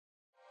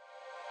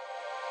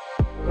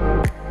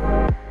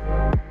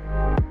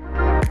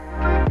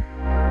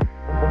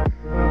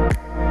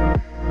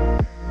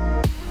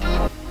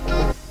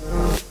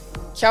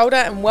Kia ora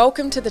and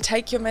welcome to the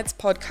Take Your Meds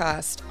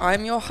podcast.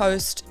 I'm your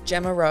host,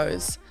 Gemma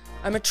Rose.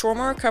 I'm a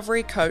trauma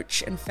recovery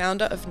coach and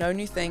founder of Know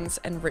New Things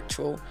and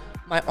Ritual,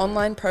 my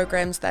online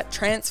programs that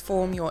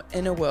transform your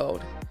inner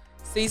world.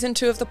 Season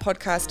 2 of the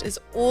podcast is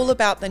all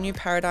about the new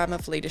paradigm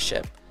of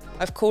leadership.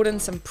 I've called in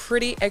some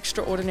pretty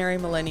extraordinary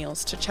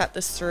millennials to chat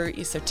this through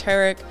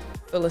esoteric,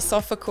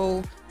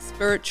 philosophical,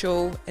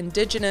 spiritual,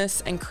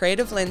 indigenous, and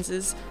creative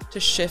lenses to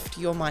shift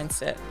your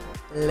mindset.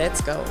 Let's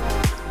go.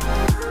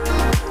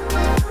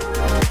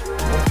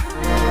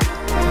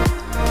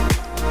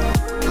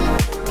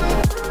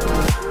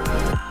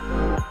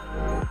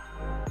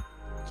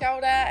 Kia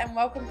ora and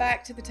welcome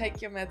back to the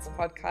Take Your Meds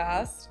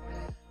podcast.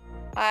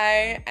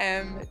 I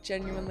am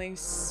genuinely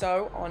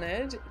so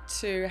honoured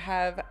to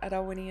have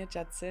Rawinia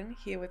Judson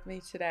here with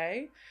me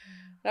today.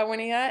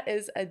 Rawinia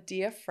is a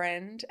dear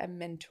friend, a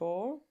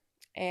mentor,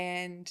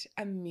 and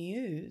a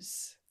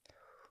muse.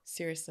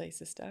 Seriously,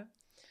 sister.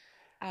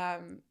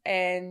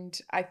 And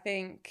I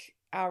think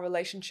our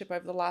relationship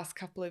over the last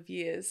couple of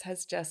years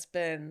has just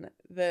been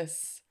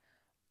this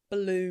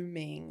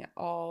blooming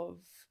of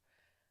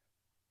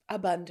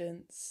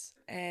abundance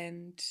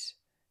and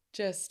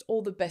just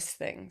all the best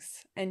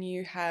things. And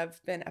you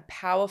have been a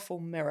powerful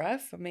mirror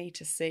for me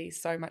to see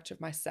so much of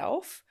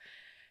myself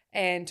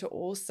and to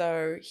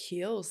also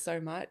heal so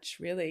much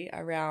really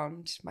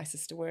around my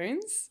sister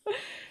wounds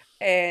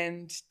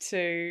and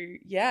to,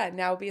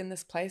 now be in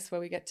this place where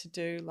we get to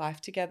do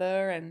life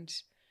together. And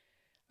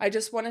I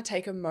just want to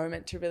take a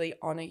moment to really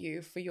honor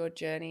you for your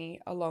journey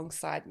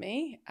alongside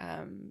me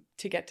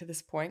to get to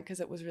this point,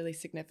 because it was really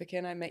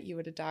significant. I met you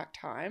at a dark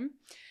time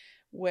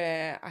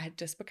where I had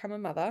just become a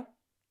mother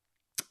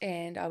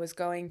and I was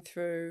going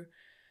through,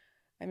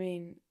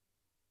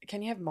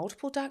 can you have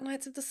multiple dark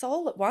nights of the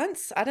soul at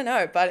once? I don't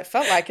know, but it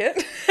felt like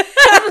it.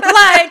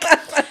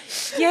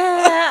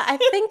 I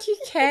think you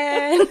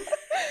can.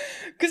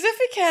 Because if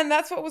you can,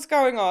 that's what was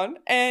going on.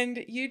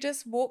 And you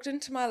just walked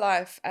into my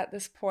life at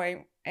this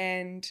point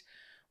and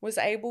was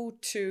able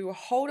to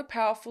hold a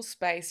powerful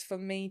space for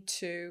me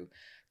to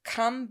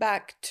come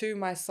back to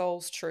my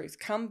soul's truth,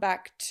 come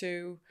back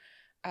to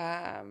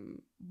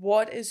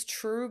what is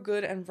true,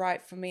 good, and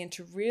right for me, and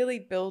to really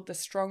build the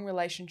strong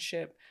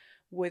relationship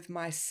with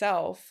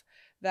myself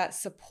that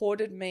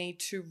supported me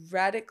to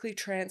radically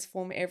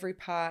transform every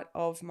part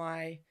of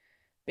my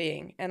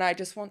being. And I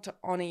just want to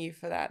honor you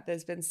for that.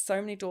 There's been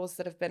so many doors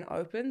that have been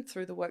opened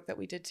through the work that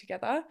we did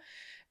together.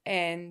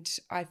 And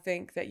I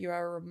think that you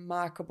are a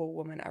remarkable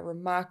woman, a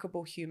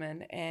remarkable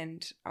human.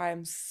 And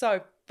I'm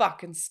so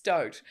fucking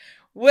stoked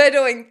we're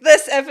doing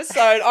this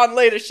episode on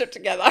leadership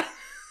together.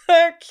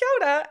 Kia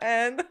ora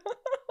and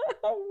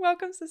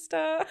welcome,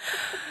 sister.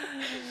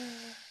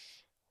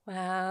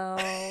 Wow.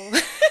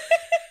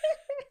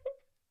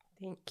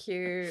 Thank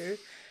you.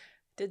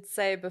 Did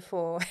say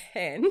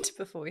beforehand,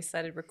 before we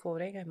started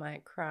recording, I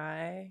might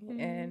cry.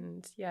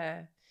 And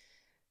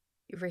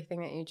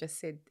everything that you just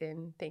said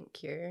then,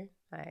 thank you.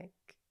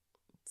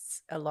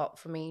 It's a lot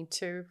for me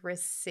to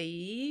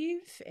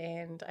receive,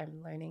 and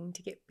I'm learning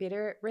to get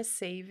better at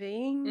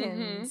receiving.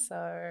 And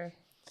so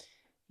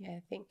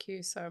thank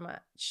you so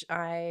much.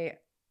 I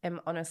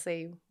am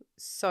honestly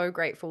so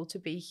grateful to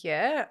be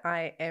here.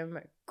 I am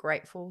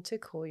grateful to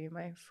call you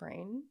my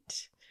friend.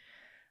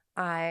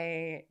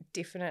 I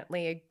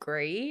definitely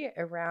agree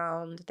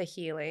around the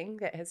healing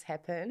that has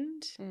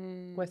happened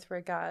with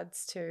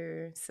regards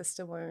to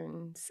sister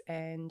wounds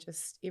and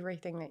just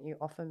everything that you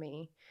offer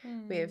me.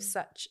 We have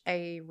such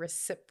a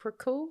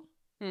reciprocal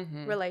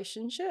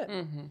relationship.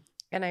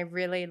 And I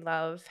really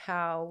love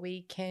how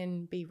we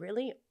can be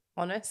really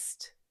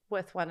honest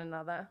with one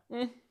another.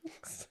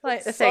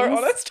 Like the things,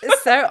 honest.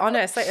 It's so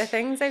honest. Like the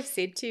things I've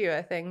said to you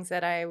are things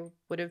that I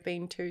would have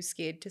been too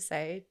scared to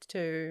say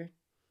to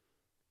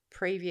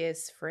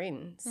previous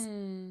friends.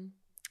 And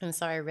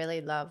so I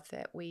really love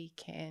that we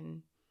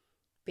can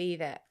be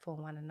that for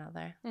one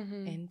another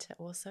and to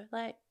also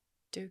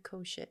do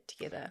cool shit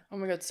together. Oh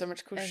my God, so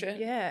much cool shit.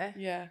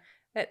 Yeah.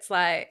 It's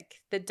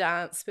like the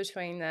dance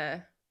between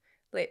the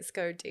let's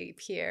go deep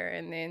here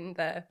and then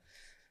the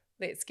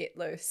let's get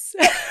loose.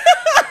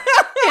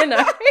 You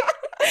know?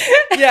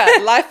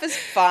 Life is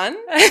fun.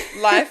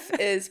 Life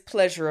is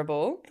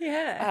pleasurable.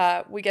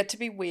 We get to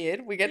be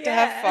weird. We get to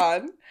have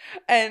fun.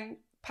 And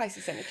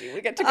Pisces energy.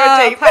 We get to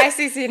go deep.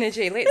 Pisces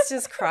energy. Let's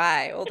just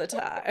cry all the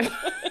time.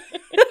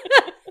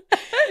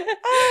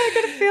 I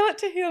got to feel it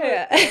to heal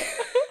it.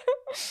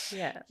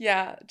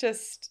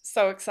 Just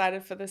so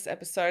excited for this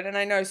episode. And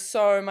I know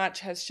so much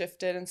has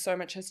shifted and so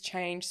much has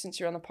changed since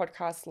you were on the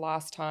podcast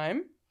last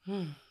time.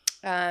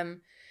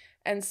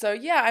 And so,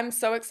 I'm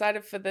so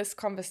excited for this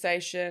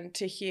conversation,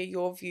 to hear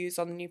your views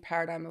on the new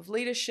paradigm of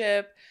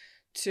leadership,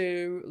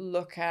 to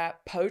look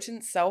at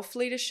potent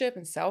self-leadership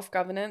and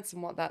self-governance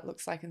and what that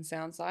looks like and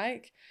sounds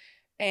like,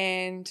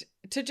 and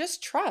to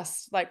just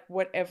trust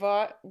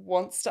whatever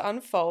wants to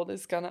unfold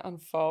is going to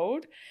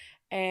unfold,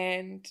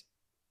 and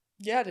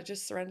to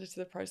just surrender to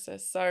the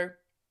process. So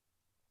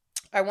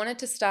I wanted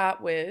to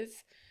start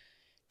with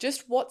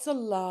just what's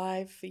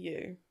alive for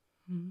you.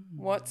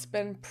 What's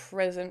been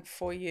present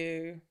for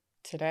you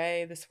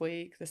today, this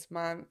week, this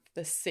month,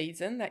 this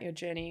season that you're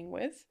journeying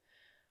with?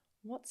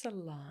 What's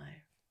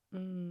alive?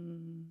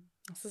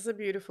 This is a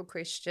beautiful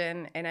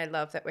question, and I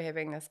love that we're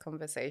having this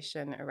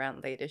conversation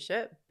around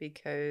leadership,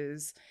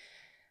 because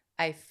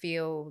I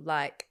feel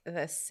like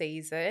this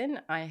season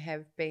I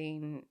have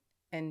been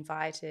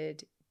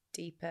invited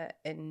deeper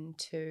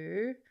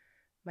into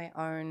my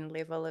own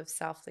level of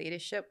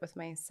self-leadership with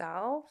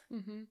myself.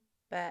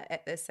 But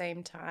at the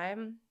same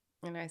time,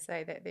 and I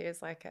say that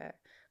there's like a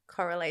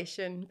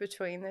correlation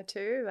between the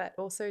two, but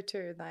also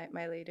to like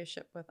my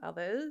leadership with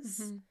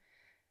others,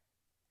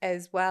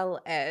 as well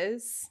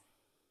as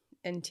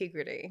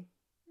integrity.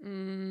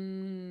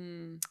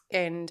 And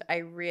I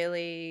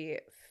really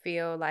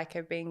feel like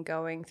I've been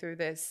going through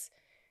this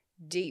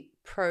deep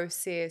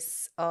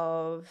process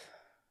of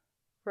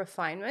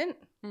refinement,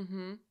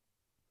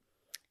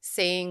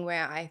 seeing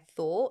where I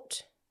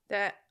thought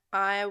that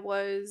I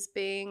was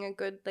being a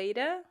good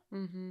leader,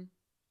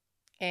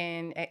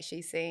 and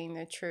actually seeing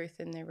the truth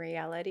and the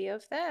reality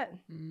of that,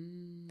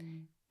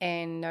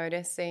 and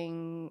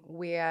noticing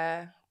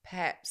where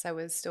perhaps I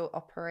was still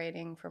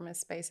operating from a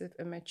space of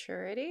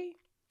immaturity.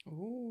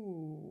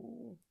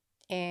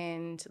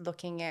 And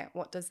looking at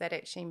what does that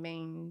actually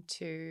mean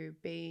to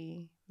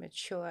be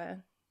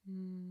mature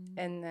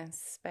in this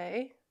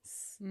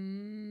space,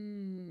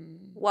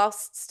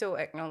 whilst still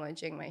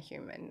acknowledging my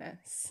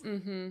humanness.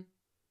 And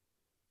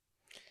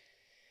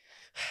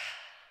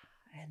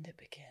it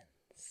begins.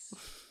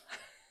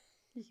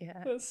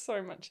 Yeah. There's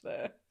so much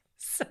there.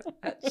 So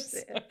much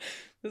there.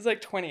 There's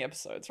like 20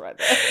 episodes right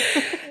there.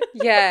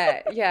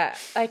 Yeah.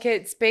 Like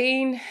it's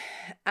been,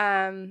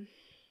 I'm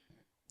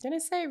going to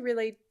say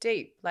really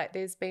deep. Like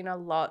there's been a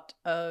lot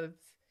of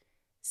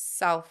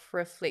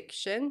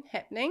self-reflection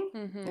happening,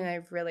 and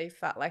I've really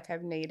felt like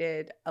I've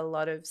needed a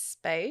lot of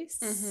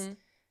space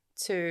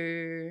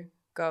to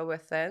go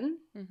within,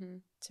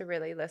 to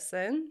really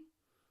listen.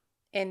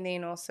 And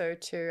then also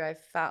too, I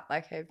felt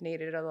like I've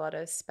needed a lot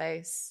of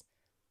space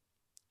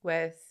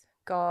with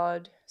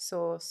God,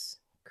 Source,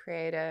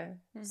 Creator,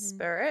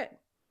 Spirit,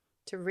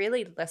 to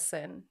really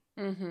listen.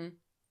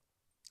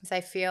 Because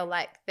I feel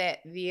like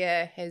that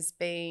there has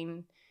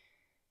been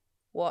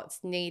what's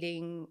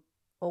been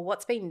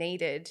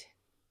needed,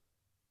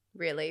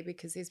 really,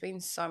 because there's been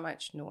so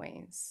much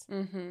noise.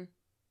 And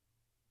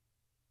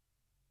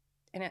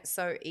it's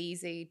so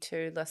easy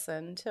to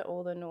listen to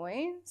all the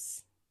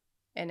noise,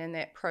 and in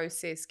that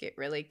process get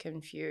really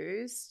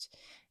confused,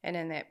 and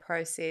in that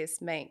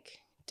process make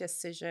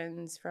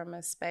decisions from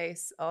a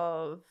space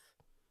of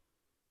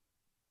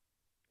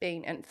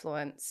being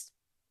influenced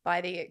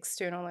by the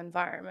external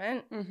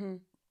environment,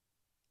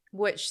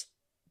 which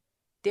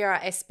there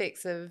are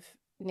aspects of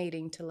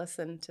needing to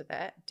listen to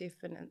that,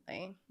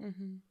 definitely.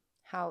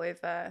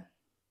 However,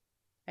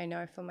 I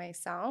know for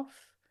myself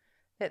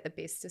that the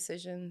best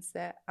decisions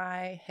that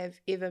I have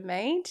ever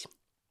made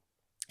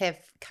have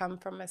come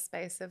from a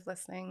space of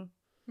listening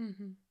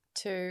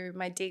to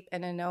my deep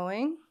inner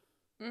knowing,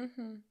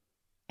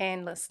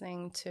 and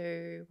listening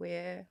to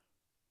where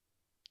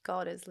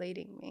God is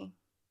leading me.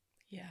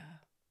 Yeah,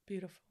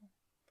 beautiful.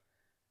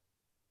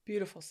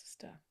 Beautiful,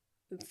 sister.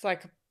 It's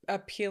like a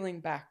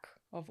peeling back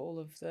of all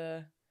of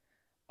the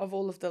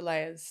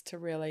layers to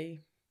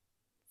really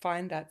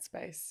find that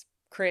space,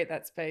 create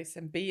that space,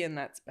 and be in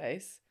that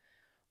space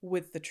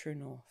with the true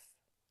north.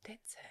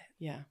 That's it.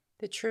 Yeah.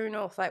 The true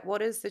north. Like,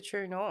 what is the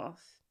true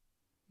north?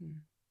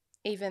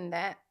 Even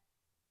that,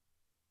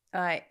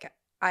 like,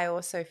 I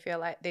also feel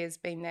like there's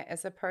been that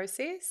as a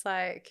process,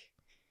 like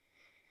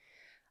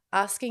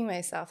asking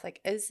myself, like,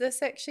 is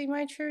this actually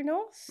my true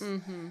north?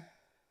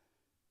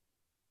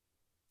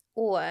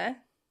 Or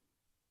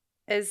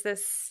is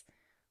this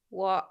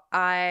what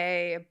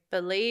I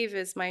believe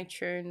is my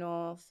true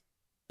north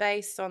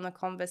based on the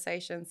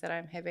conversations that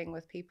I'm having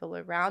with people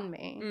around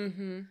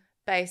me,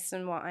 based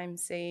on what I'm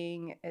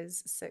seeing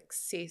as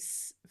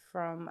success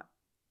from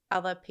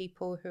other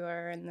people who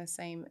are in the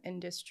same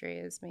industry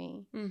as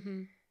me,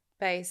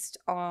 based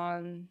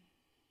on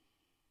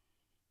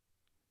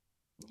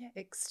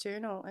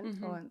external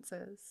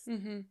influences.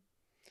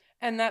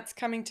 And that's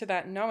coming to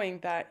that knowing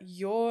that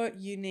your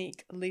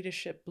unique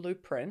leadership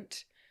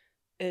blueprint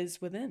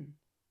is within.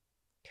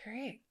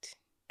 Correct.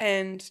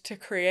 And to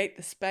create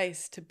the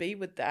space to be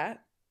with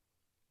that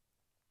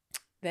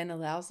then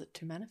allows it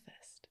to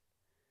manifest.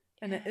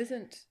 And it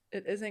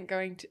isn't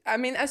going to, I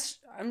mean,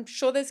 I'm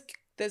sure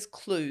there's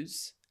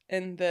clues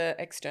in the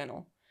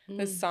external.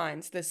 There's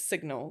signs, there's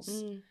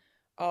signals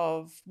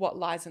of what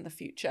lies in the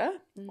future,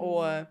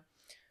 or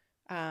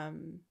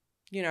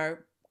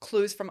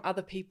clues from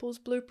other people's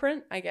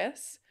blueprint, I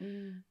guess,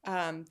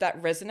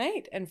 that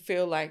resonate and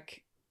feel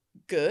like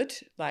good,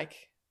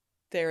 like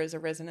there is a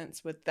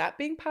resonance with that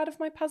being part of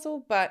my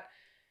puzzle. But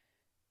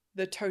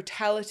the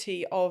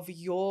totality of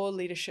your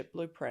leadership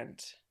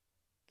blueprint,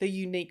 the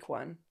unique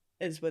one,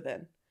 is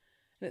within.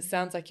 And it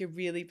sounds like you've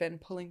really been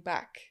pulling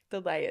back the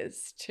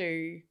layers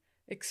to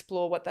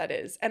explore what that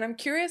is. And I'm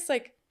curious,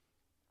 like,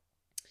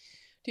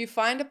 Do you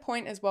find a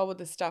point as well with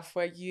this stuff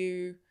where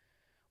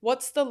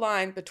what's the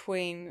line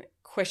between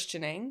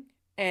questioning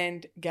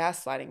and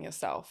gaslighting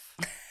yourself?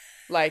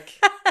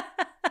 Like,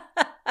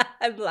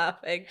 I'm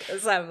laughing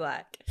because I'm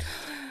like,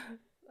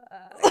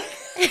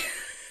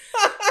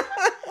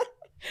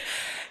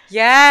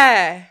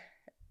 yeah,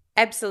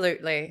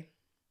 absolutely.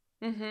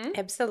 mm-hmm.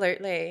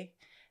 Absolutely.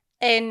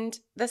 And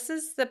this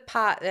is the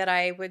part that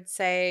I would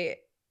say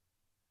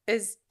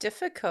is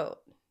difficult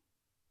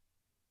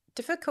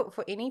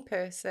for any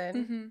person,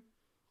 Mm-hmm.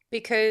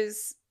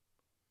 because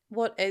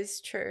what is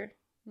true?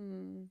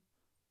 Mm.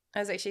 I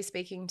was actually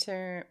speaking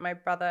to my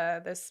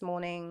brother this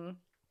morning.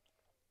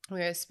 We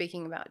were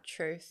speaking about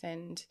truth,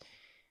 and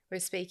we're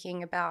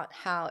speaking about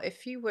how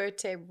if you were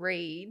to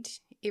read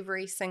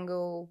every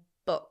single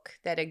book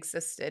that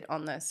existed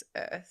on this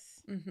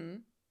earth, Mm-hmm.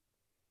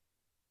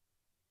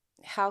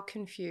 how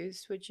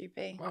confused would you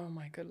be? Oh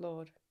my good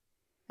Lord.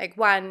 Like,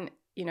 one,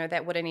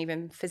 that wouldn't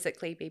even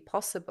physically be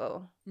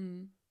possible.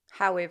 Mm.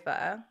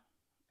 However,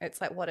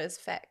 it's like, what is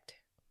fact?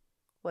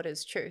 What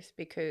is truth?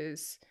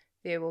 Because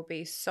there will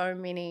be so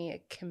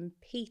many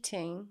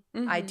competing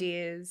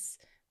ideas,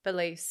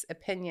 beliefs,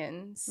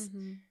 opinions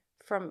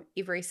from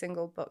every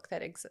single book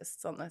that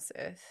exists on this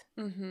earth.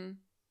 Mm-hmm.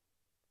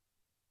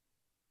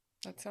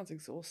 That sounds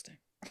exhausting.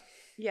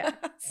 Yeah.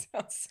 That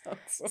sounds so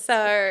exhausting.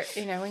 So,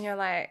 when you're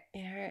like,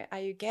 are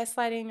you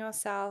gaslighting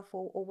yourself,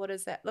 or what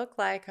does that look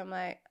like? I'm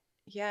like,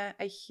 yeah,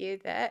 I hear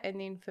that.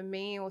 And then for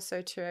me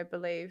also too, I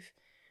believe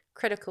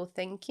critical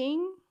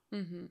thinking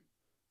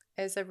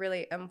is a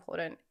really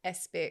important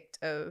aspect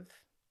of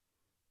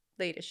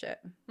leadership,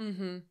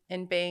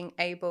 and being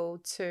able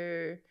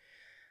to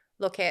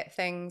look at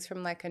things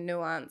from like a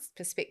nuanced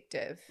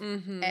perspective,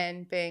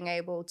 and being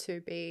able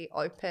to be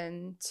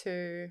open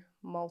to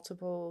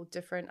multiple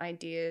different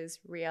ideas,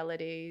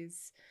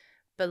 realities,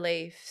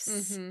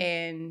 beliefs,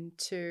 and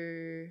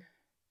to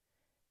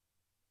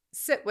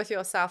sit with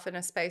yourself in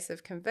a space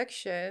of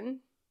conviction,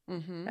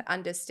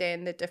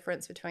 understand the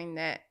difference between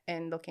that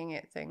and looking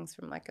at things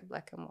from like a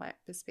black and white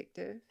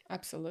perspective.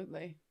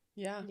 Absolutely.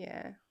 Yeah.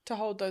 Yeah. To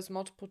hold those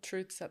multiple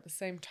truths at the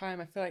same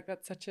time, I feel like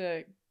that's such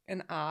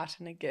an art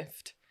and a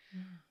gift.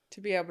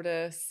 To be able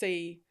to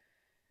see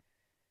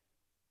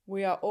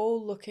we are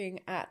all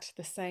looking at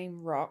the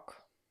same rock,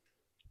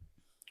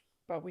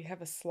 but we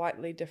have a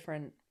slightly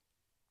different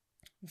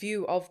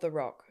view of the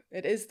rock.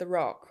 It is the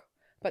rock,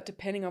 but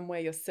depending on where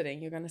you're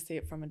sitting, you're going to see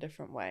it from a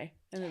different way.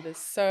 And it is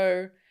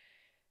so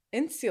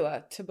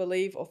insular to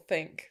believe or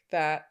think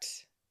that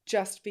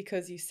just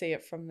because you see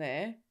it from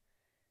there,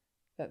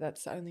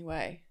 that's the only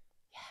way.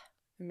 Yeah.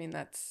 I mean,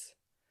 that's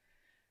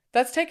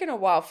taken a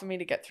while for me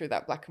to get through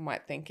that black and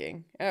white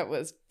thinking. It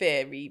was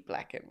very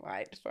black and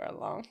white for a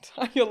long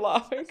time. You're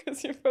laughing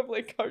because you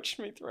probably coached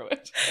me through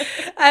it.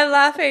 I'm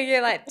laughing.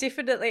 You're like,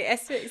 definitely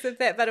aspects of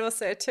that, but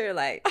also too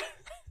like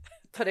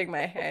putting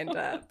my hand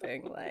up,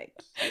 being like,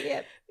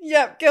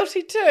 yep,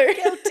 guilty too.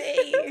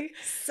 Guilty.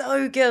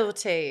 So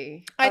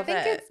guilty. I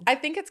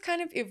think it's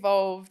kind of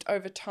evolved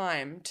over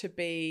time to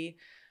be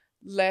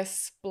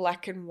less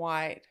black and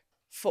white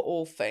for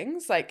all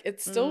things. Like,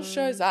 it still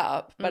shows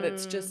up, but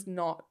it's just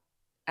not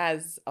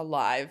as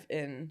alive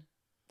in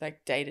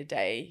like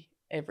day-to-day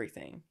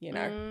everything,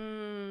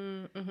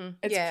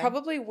 It's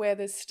probably where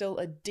there's still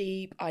a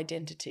deep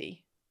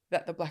identity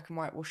that the black and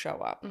white will show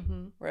up,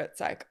 where it's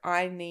like,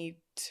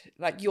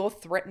 like, you're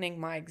threatening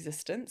my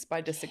existence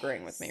by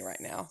disagreeing with me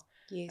right now,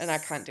 and I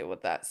can't deal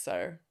with that,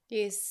 so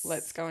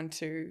let's go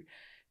into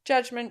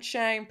judgment,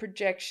 shame,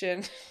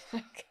 projection,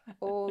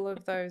 all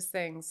of those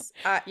things.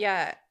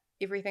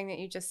 Everything that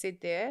you just said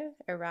there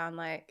around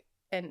like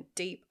a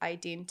deep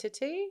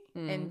identity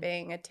and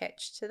being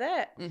attached to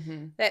that,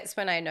 that's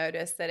when I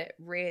noticed that it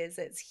rears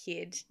its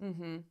head.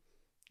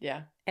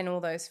 Yeah. And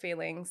all those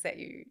feelings that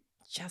you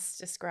just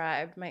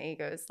described, my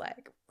ego's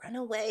like, run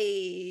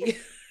away.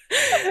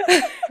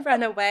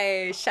 Run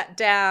away, shut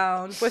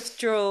down,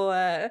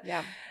 withdraw,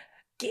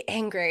 get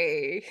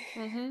angry,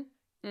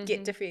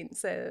 get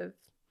defensive.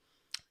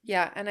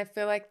 Yeah, and I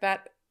feel like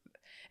that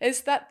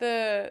is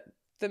the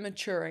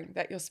maturing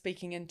that you're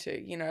speaking into,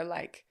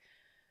 like,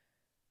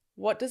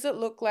 what does it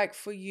look like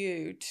for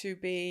you to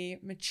be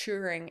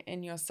maturing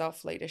in your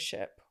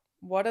self-leadership?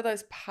 What are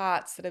those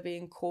parts that are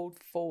being called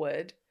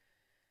forward?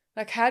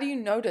 Like, how do you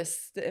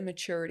notice the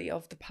immaturity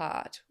of the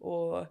part?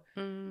 Or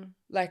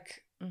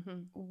like,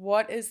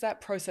 what is that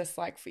process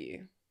like for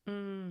you?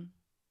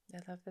 I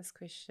love this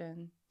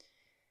question.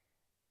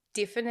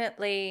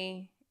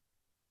 Definitely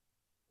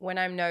when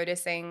I'm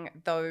noticing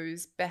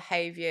those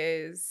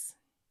behaviors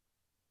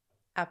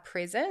are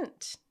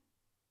present,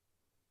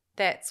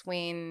 that's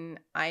when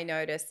I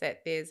notice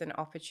that there's an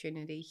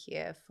opportunity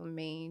here for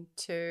me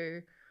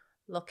to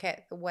look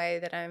at the way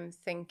that I'm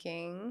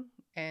thinking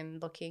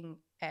and looking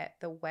at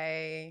the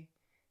way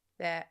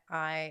that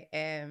I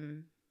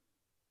am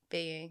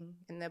being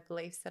and the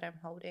beliefs that I'm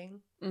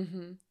holding.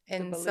 And the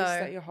beliefs so,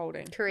 that you're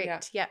holding.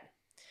 Correct.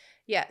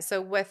 Yeah.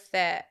 So with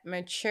that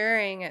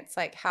maturing, it's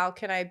like, how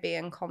can I be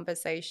in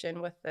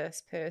conversation with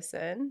this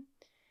person?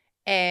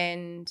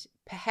 And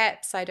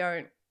perhaps I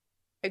don't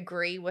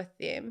agree with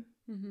them,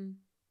 Mm-hmm.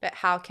 but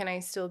how can I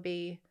still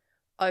be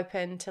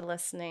open to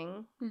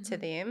listening to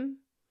Mm-hmm. them,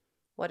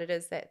 what it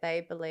is that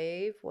they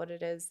believe, what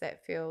it is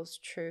that feels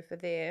true for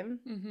them,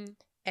 Mm-hmm.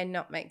 and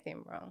not make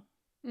them wrong?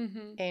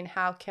 Mm-hmm. And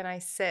how can I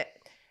sit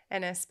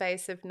in a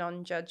space of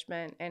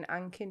non-judgment and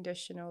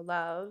unconditional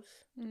love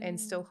and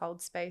still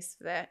hold space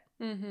for that,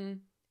 Mm-hmm.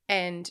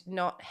 and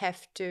not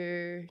have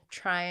to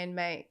try and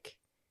make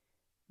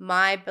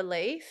my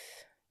belief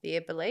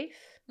their belief,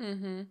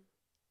 Mm-hmm.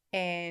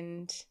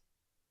 and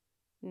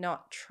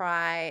not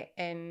try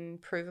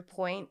and prove a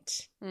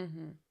point,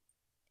 Mm-hmm.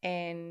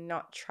 and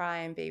not try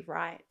and be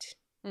right.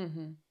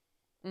 Mm-hmm.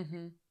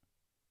 Mm-hmm.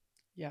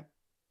 Yeah.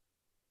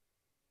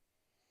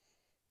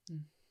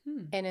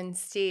 Mm-hmm. And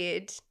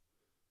instead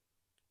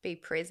be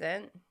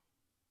present,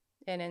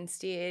 and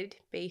instead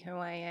be who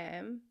I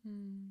am,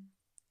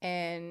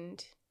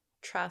 and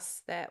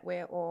trust that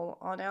we're all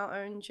on our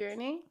own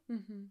journey,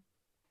 Mm-hmm.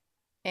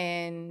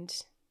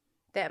 and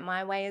that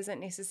my way isn't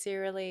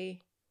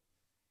necessarily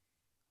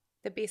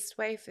the best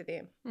way for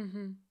them.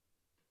 Mm-hmm.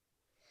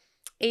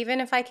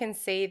 Even if I can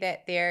see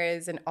that there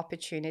is an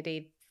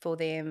opportunity for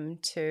them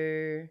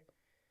to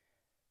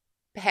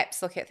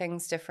perhaps look at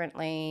things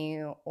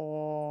differently,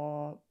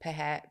 or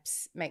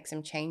perhaps make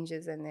some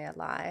changes in their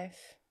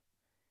life.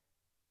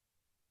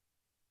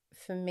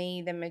 For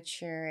me, the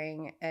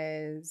maturing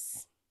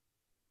is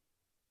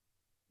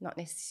not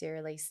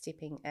necessarily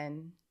stepping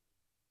in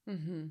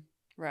Mm-hmm.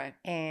 Right.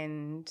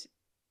 and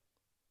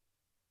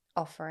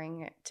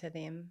offering it to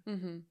them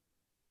Mm-hmm.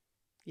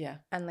 Yeah.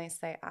 unless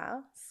they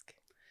ask.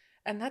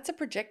 And that's a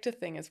projector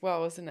thing as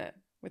well, isn't it?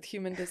 With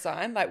human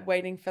design, like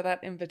waiting for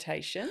that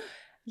invitation.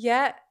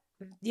 Yeah,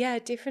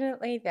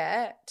 definitely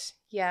that.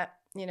 Yeah,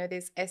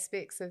 there's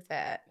aspects of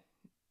that.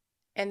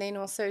 And then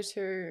also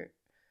to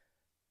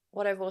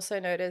what I've also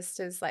noticed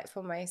is, like,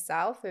 for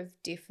myself, I've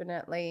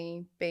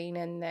definitely been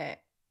in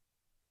that,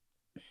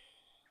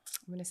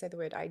 I'm going to say the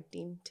word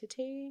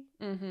identity,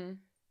 Mm-hmm.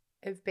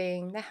 of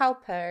being the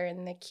helper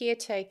and the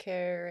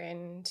caretaker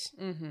and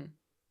Mm-hmm.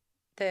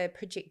 the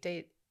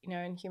projector,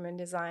 in human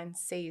design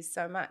sees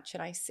so much,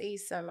 and I see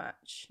so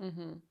much,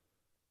 Mm-hmm.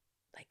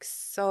 like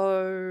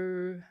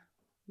so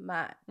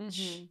much.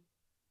 Mm-hmm.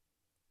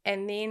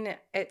 And then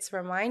it's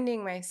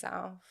reminding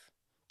myself,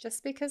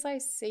 just because I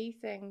see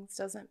things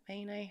doesn't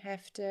mean I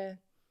have to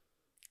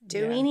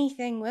do Yeah.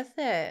 anything with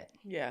it.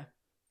 Yeah.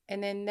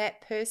 And then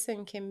that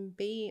person can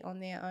be on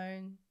their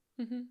own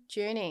Mm-hmm.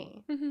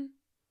 journey. Mm-hmm.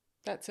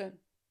 That's it.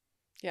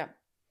 Yeah.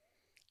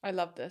 I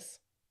love this.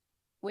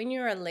 When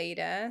you're a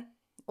leader,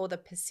 or the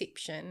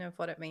perception of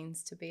what it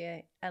means to be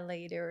a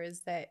leader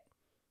is that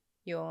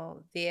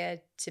you're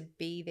there to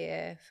be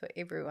there for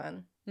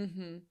everyone,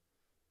 Mm-hmm.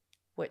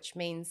 which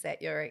means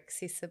that you're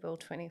accessible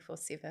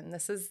 24/7.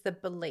 This is the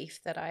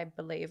belief that I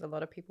believe a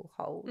lot of people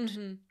hold.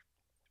 Mm-hmm.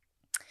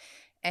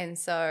 And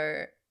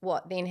so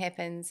what then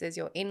happens is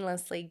you're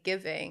endlessly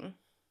giving,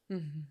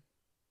 Mm-hmm.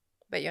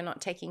 but you're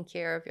not taking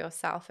care of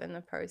yourself in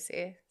the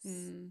process.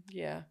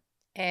 Yeah.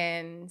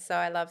 And so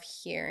I love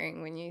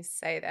hearing when you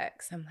say that,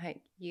 because I'm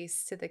like,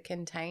 yes to the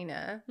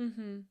container,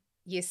 Mm-hmm.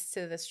 yes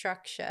to the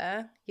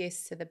structure,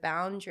 yes to the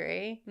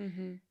boundary,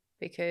 Mm-hmm.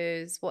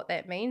 because what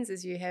that means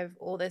is you have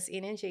all this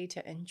energy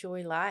to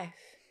enjoy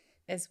life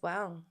as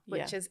well,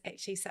 which Yeah. is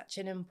actually such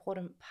an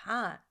important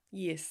part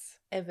Yes.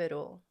 of it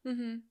all.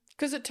 Mm-hmm.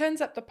 Because it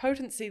turns up the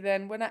potency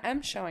then when I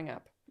am showing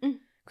up.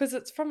 Because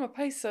it's from a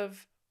place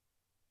of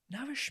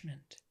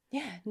nourishment.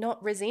 Yeah,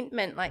 not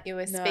resentment like you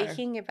were No.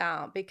 speaking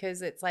about,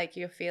 because it's like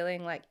you're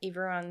feeling like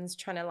everyone's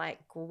trying to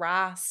like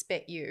grasp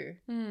at you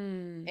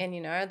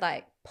and,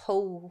 like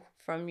pull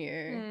from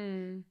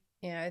you,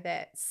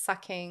 that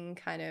sucking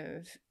kind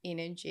of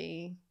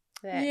energy.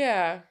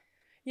 Yeah.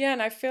 Yeah,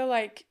 and I feel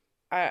like,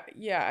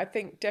 I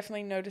think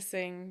definitely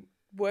noticing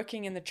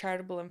working in the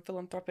charitable and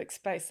philanthropic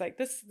space, like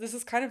this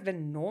has kind of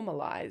been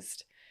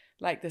normalized.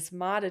 Like this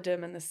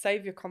martyrdom and the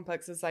savior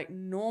complex is like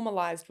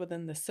normalized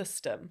within the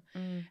system,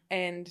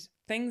 and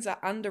things are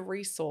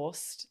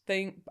under-resourced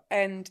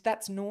and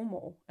that's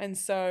normal. And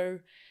so,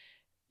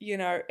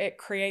 it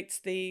creates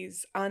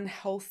these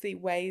unhealthy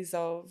ways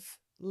of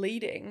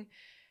leading,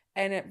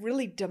 and it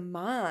really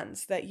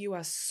demands that you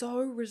are so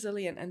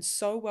resilient and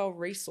so well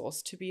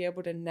resourced to be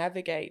able to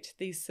navigate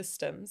these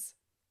systems,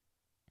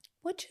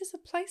 which is a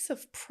place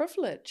of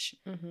privilege.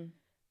 Mm-hmm.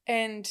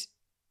 And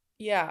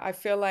yeah, I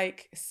feel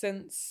like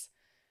since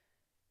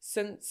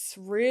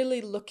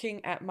really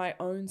looking at my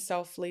own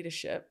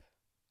self-leadership,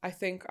 I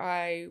think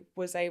I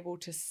was able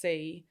to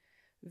see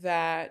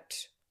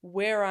that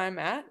where I'm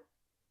at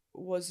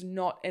was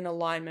not in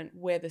alignment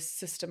where the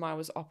system I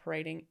was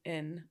operating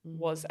in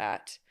was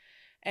at.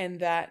 And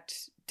that,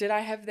 did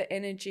I have the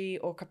energy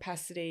or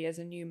capacity as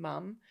a new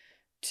mum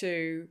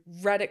to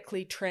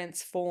radically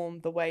transform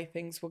the way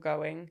things were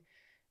going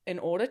in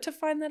order to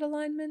find that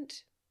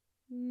alignment?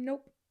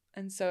 Nope.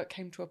 And so it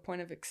came to a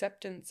point of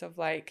acceptance of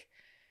like,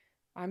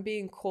 I'm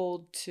being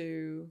called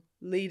to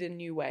lead in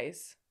new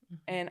ways,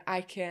 and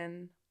I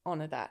can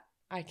honor that.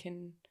 I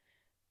can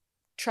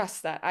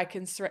trust that. I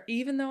can,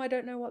 even though I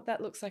don't know what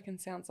that looks like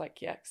and sounds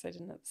like yet, because I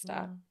didn't at the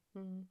start,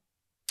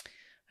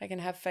 I can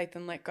have faith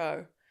and let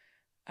go.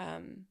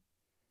 And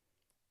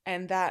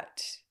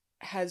that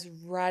has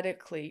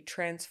radically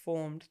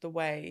transformed the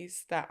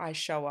ways that I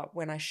show up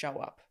when I show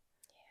up.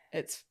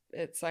 Yeah.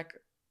 It's like,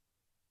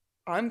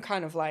 I'm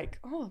kind of like,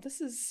 oh,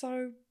 this is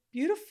so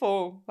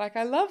beautiful. Like,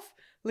 I love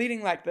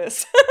leading like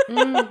this.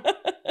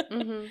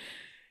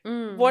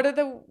 What are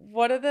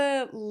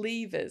the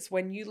levers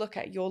when you look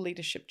at your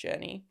leadership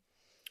journey?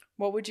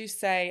 What would you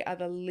say are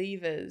the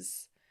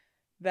levers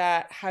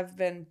that have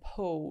been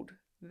pulled,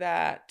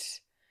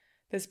 that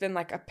there's been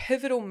like a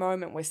pivotal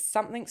moment where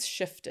something's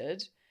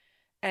shifted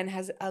and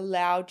has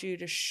allowed you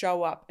to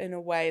show up in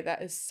a way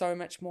that is so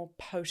much more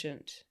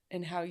potent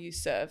in how you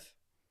serve?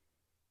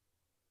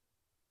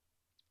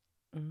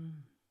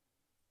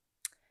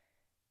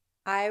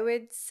 I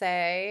would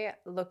say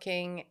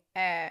looking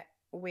at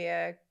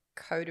where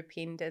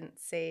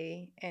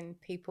codependency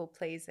and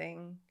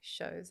people-pleasing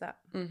shows up.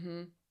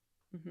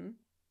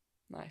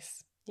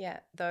 Nice.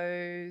 Yeah,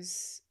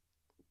 those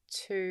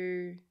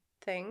two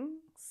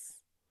things,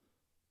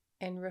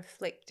 and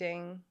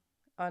reflecting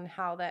on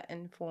how that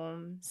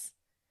informs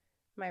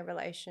my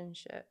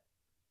relationship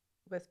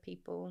with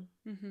people.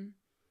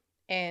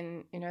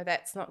 And,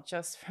 that's not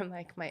just from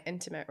like my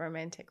intimate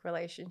romantic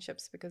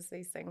relationships, because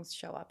these things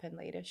show up in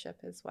leadership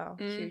as well,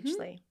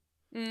 hugely.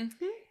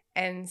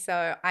 And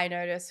so I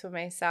noticed for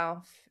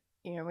myself,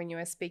 when you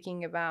were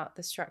speaking about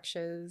the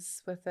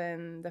structures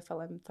within the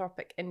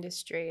philanthropic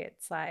industry,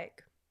 it's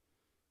like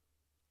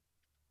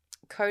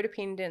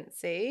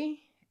codependency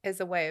as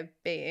a way of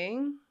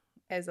being,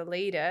 as a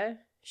leader,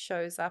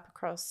 shows up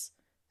across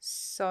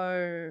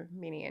so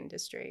many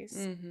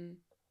industries.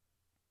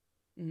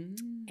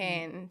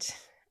 And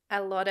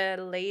a lot of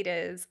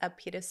leaders are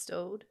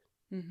pedestaled,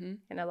 and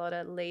a lot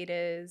of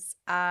leaders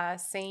are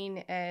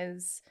seen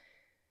as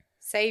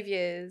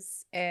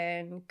saviors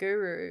and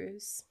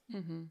gurus.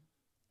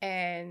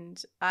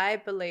 And I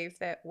believe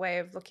that way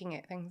of looking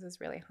at things is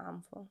really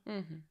harmful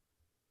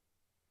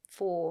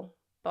for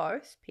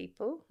both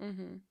people.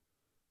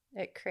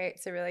 It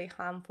creates a really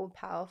harmful,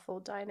 powerful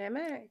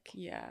dynamic.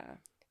 Yeah.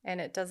 And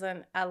it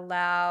doesn't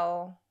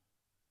allow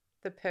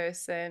the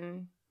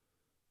person,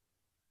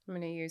 I'm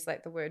going to use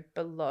like the word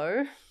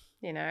below,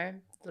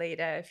 leader.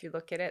 If you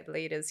look at it,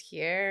 leaders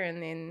here,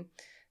 and then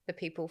the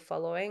people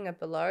following are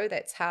below.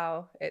 That's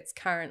how it's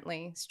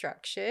currently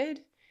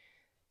structured.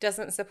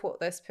 Doesn't support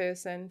this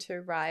person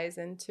to rise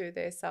into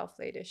their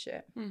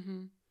self-leadership.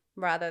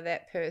 Rather,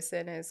 that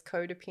person is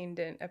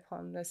codependent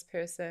upon this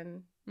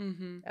person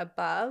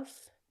above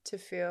to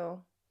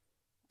feel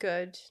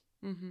good,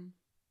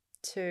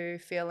 to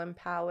feel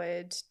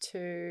empowered,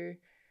 to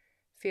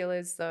feel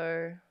as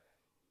though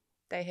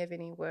they have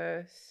any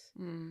worth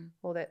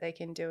or that they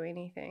can do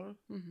anything.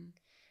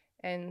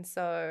 And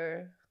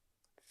so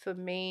for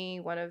me,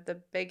 one of the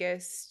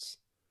biggest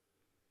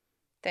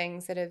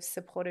things that have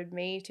supported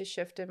me to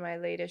shift in my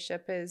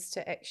leadership is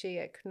to actually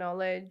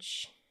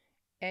acknowledge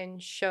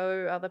and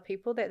show other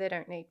people that they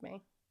don't need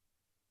me.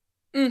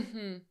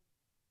 Whew.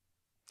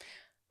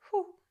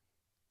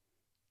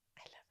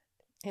 I love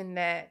it. And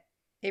that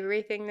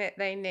everything that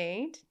they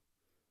need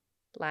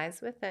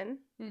lies within.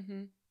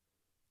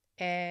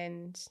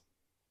 And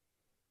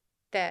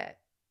that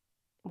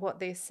what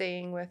they're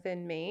seeing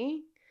within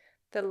me,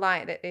 the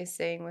light that they're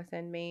seeing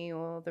within me,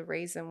 or the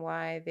reason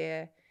why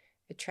they're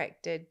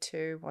attracted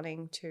to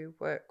wanting to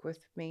work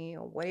with me,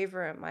 or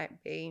whatever it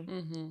might be,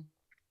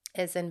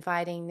 is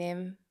inviting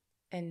them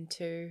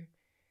into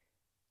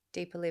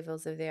deeper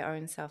levels of their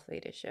own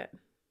self-leadership.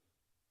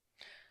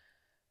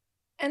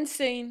 And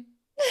seen.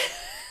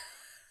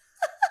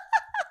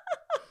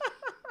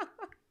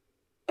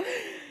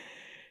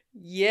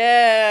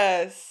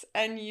 Yes.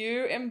 And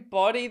you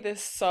embody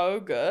this so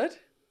good.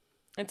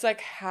 It's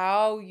like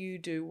how you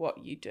do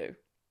what you do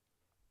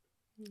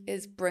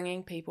is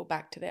bringing people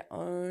back to their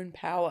own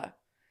power.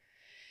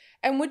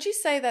 And would you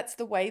say that's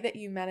the way that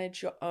you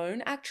manage your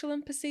own actual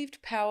and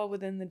perceived power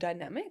within the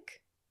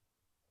dynamic?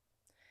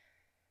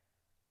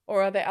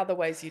 Or are there other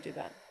ways you do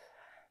that?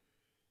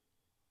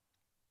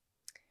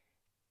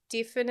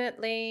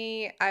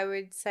 Definitely, I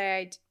would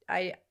say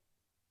I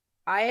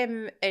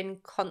am in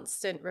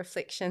constant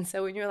reflection.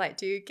 So when you're like,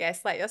 do you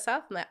gaslight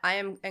yourself? I'm like, I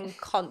am in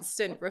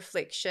constant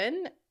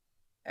reflection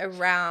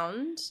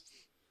around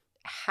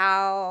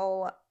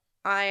how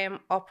I am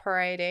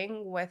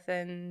operating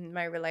within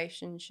my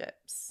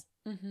relationships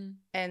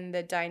and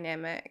the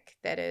dynamic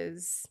that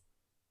is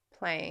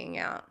playing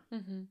out.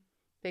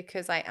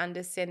 Because I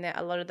understand that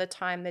a lot of the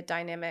time the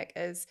dynamic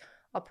is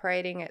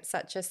operating at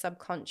such a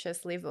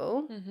subconscious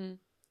level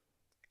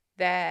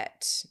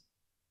that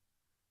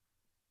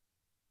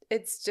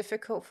it's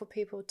difficult for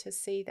people to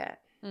see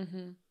that.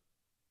 And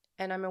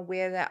I'm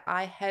aware that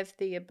I have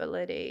the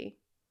ability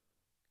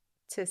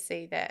to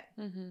see that.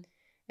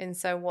 And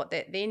so what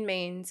that then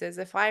means is,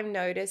 if I'm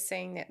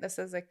noticing that this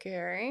is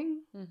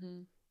occurring,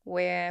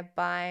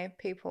 whereby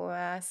people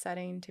are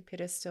starting to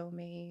pedestal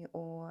me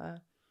or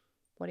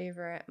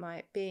whatever it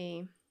might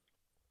be,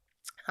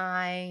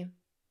 I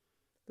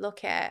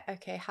look at,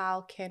 okay,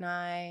 how can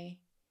I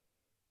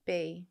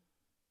be?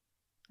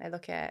 I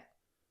look at,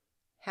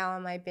 how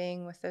am I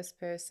being with this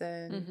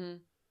person? Mm-hmm.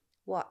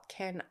 What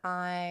can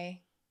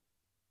I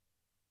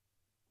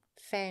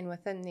fan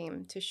within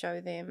them to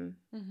show them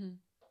Mm-hmm.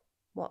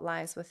 what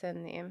lies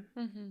within them,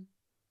 Mm-hmm.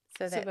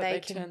 so So that that they they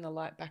can turn the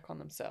light back on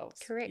themselves.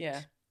 correct.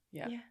 Yeah.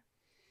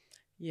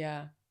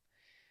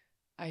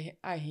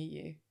 I hear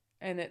you.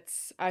 And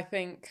it's, I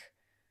think,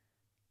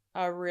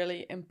 a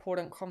really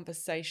important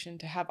conversation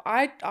to have.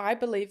 I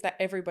believe that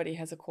everybody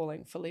has a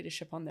calling for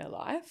leadership on their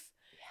life,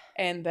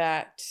 and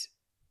that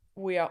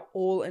we are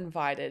all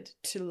invited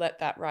to let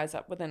that rise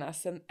up within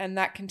us. And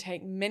that can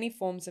take many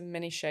forms and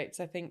many shapes.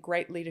 I think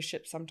great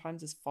leadership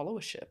sometimes is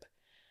followership.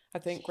 I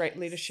think great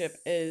leadership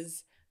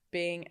is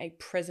being a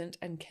present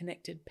and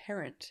connected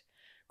parent.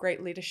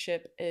 Great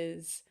leadership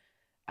is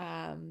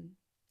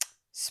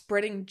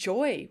spreading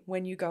joy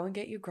when you go and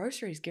get your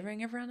groceries,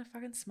 giving everyone a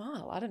fucking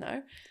smile. I don't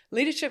know.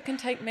 Leadership can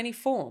take many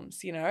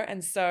forms, you know?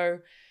 And so,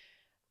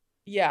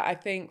 yeah, I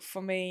think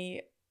for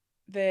me,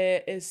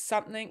 there is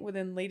something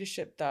within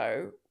leadership,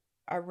 though,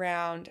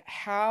 around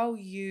how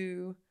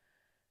you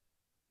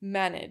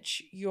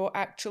manage your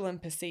actual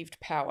and perceived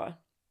power.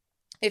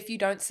 If you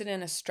don't sit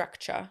in a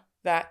structure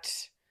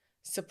that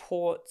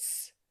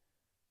supports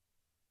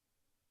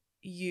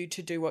you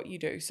to do what you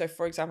do. So,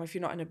 for example, if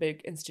you're not in a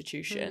big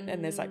institution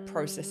and there's like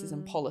processes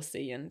and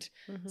policy and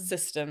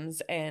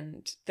systems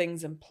and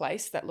things in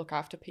place that look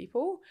after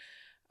people,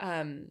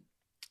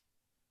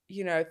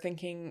 you know,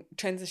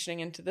 transitioning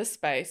into this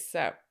space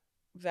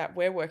that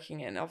we're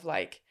working in, of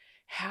like,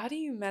 how do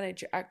you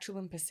manage your actual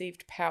and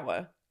perceived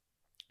power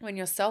when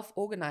you're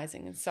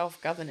self-organizing and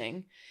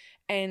self-governing,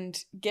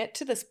 and get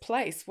to this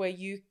place where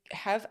you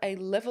have a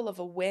level of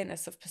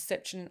awareness, of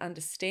perception and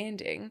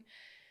understanding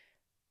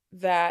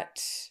that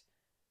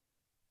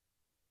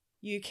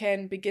you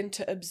can begin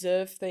to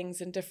observe things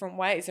in different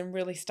ways and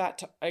really start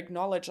to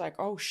acknowledge, like,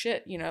 oh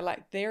shit, you know,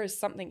 like there is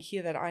something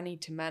here that I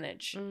need to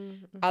manage.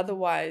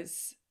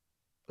 Otherwise,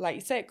 like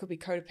you say, it could be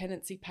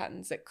codependency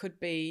patterns, it could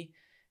be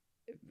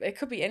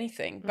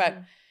anything. But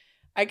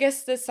I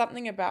guess there's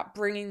something about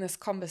bringing this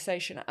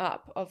conversation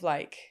up of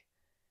like,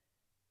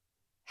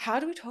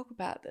 how do we talk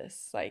about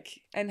this?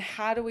 Like, and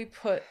how do we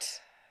put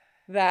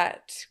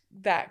that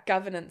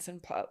governance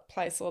in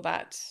place, or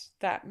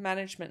that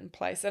management in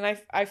place? And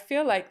I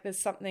feel like there's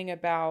something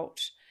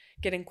about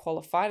getting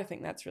qualified. I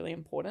think that's really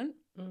important.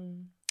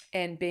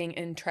 And being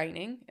in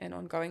training and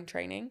ongoing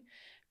training,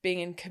 being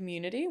in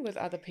community with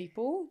other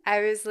people.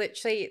 I was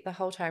literally, the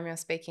whole time you're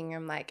speaking,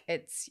 I'm like,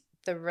 it's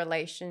the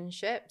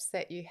relationships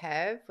that you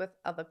have with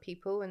other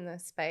people in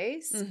this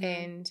space,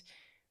 and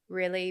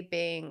really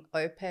being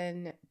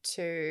open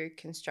to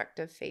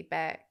constructive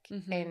feedback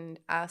and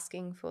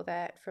asking for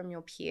that from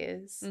your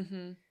peers.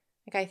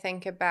 Like, I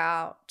think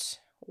about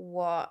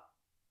what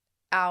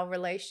our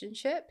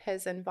relationship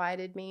has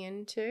invited me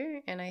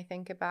into, and I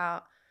think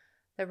about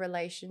the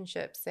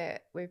relationships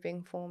that we've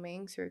been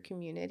forming through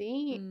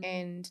community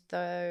and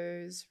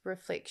those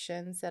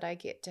reflections that I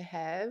get to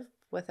have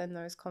within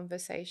those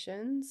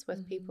conversations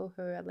with people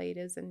who are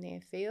leaders in their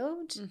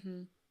field.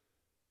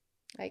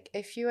 Like,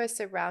 if you are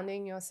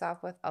surrounding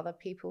yourself with other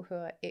people who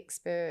are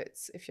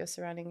experts, if you're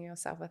surrounding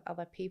yourself with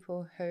other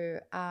people who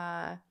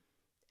are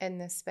in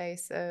the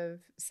space of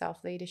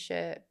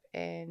self-leadership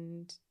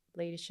and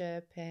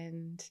leadership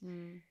and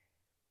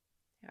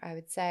I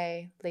would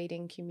say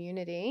leading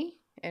community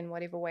in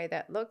whatever way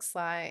that looks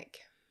like,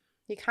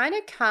 you kind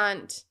of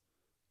can't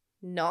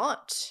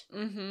not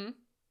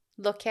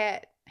look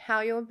at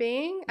how you're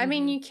being. I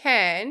mean, you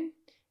can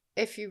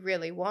if you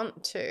really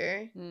want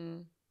to.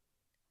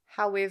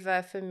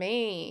 However, for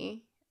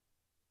me,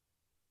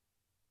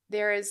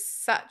 there is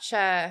such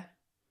a,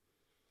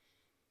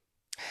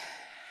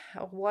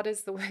 what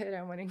is the word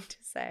I'm wanting to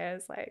say?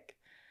 Is like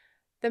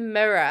the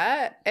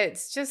mirror.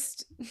 It's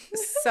just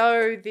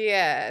so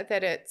there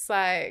that it's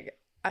like,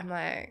 I'm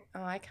like,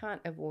 oh, I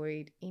can't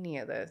avoid any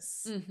of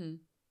this.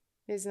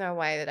 There's no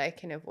way that I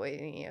can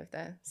avoid any of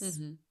this.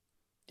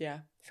 Yeah.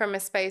 From a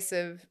space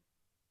of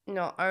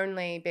not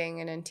only being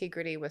in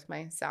integrity with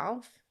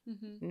myself,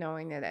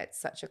 knowing that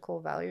that's such a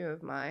core value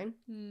of mine,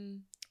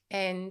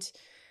 and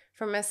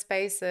from a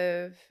space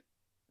of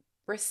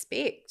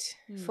respect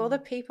for the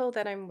people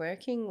that I'm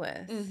working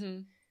with.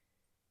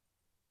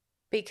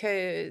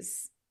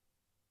 Because,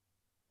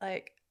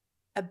 like,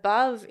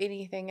 above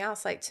anything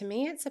else, like, to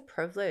me, it's a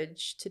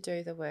privilege to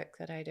do the work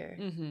that I do.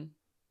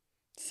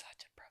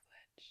 Such a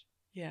privilege.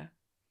 Yeah.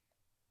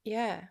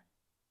 Yeah.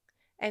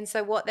 And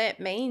so what that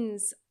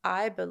means,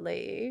 I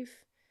believe,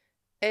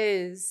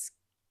 is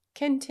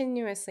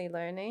continuously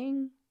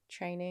learning,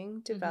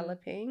 training,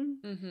 developing,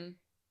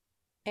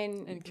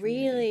 and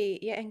really,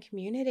 in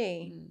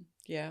community.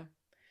 Yeah.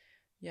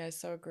 Yeah, I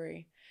so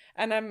agree.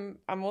 And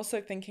I'm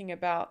also thinking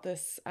about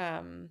this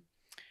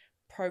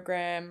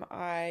program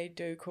I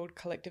do called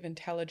Collective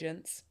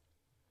Intelligence.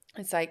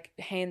 It's like,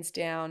 hands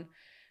down,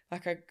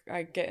 like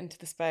I get into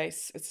the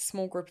space. It's a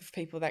small group of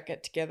people that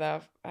get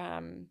together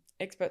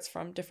experts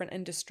from different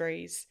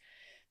industries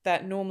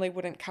that normally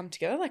wouldn't come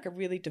together, like a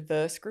really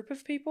diverse group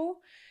of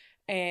people.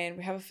 And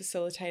we have a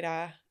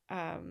facilitator.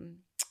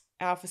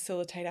 Our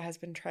facilitator has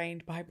been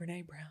trained by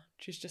Brene Brown.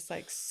 She's just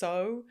like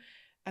so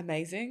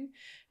amazing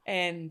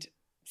and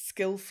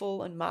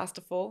skillful and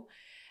masterful.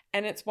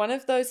 And it's one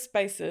of those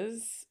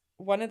spaces,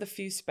 one of the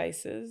few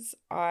spaces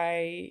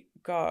I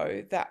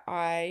go that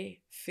I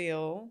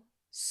feel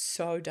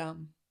so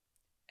dumb.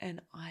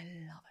 And I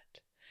love it.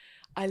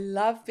 I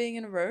love being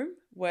in a room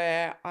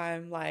where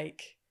I'm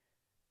like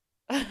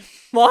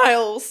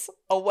miles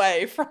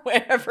away from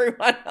where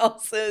everyone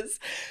else is,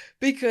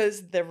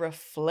 because the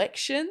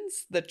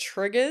reflections, the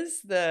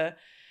triggers, the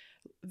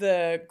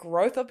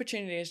growth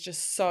opportunity is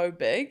just so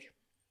big.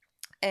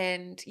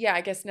 And yeah, I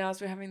guess now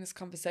as we're having this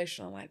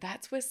conversation, I'm like,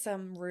 that's where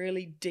some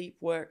really deep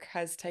work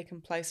has taken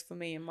place for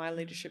me in my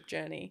leadership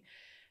journey,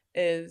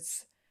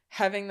 is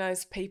having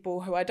those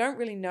people who I don't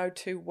really know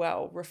too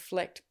well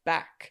reflect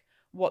back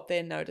what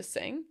they're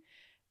noticing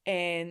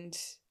and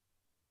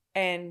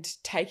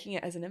taking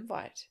it as an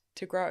invite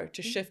to grow,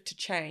 to shift, to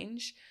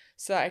change,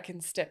 so I can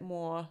step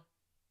more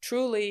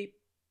truly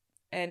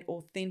and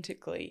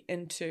authentically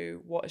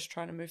into what is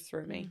trying to move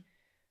through me.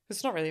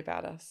 It's not really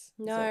about us.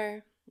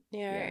 No.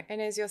 Yeah.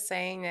 And as you're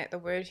saying that, the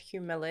word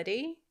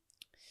humility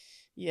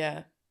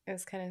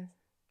is kind of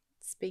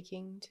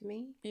speaking to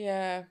me.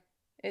 Yeah.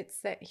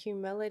 It's that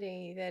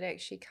humility that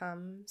actually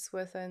comes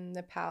within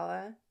the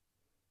power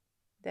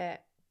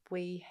that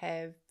we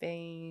have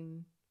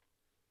been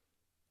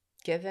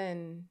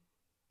given,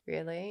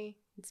 really.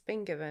 It's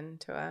been given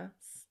to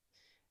us.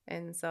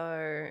 And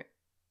so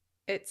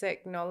it's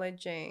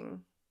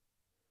acknowledging,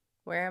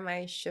 where am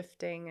I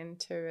shifting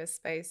into a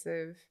space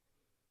of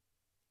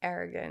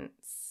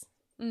arrogance?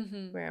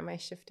 Where am I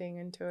shifting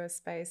into a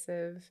space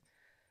of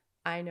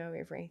I know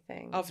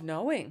everything? Of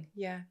knowing.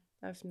 Yeah,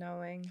 of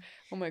knowing.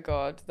 Oh my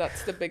God,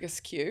 that's the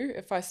biggest cue.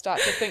 If I start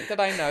to think that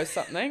I know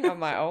something, I'm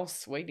like, oh,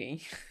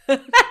 sweetie,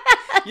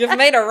 you've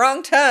made a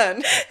wrong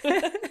turn.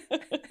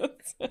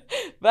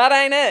 That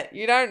ain't it.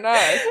 You don't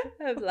know.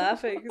 I'm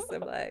laughing because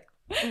I'm like,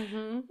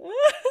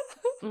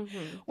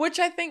 Which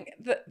I think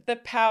the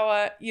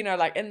power, you know,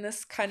 like in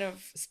this kind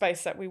of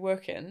space that we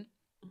work in,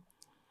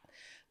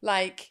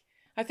 like,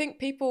 I think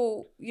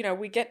people, you know,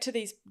 we get to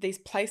these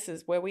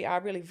places where we are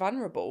really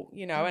vulnerable,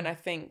 you know, and I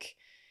think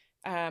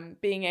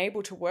being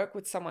able to work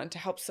with someone to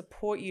help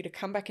support you to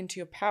come back into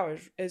your power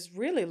is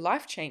really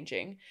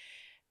life-changing.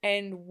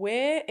 And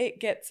where it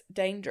gets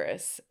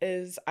dangerous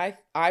is,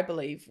 I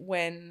believe,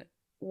 when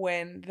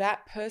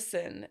that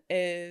person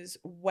is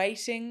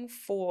waiting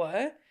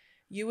for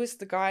you as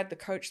the guide, the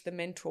coach, the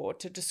mentor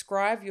to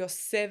describe your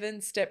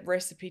 7-step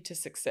recipe to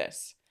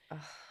success.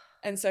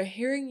 And so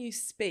hearing you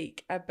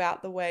speak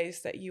about the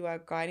ways that you are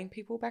guiding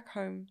people back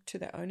home to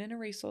their own inner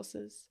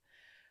resources,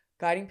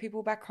 guiding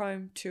people back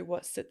home to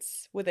what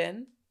sits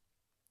within,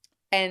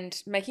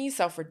 and making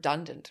yourself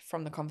redundant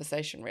from the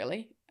conversation,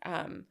 really.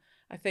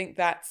 I think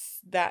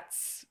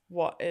that's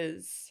what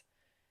is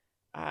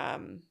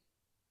in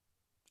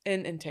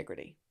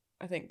integrity.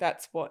 I think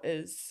that's what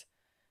is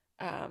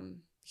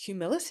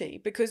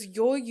humility, because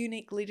your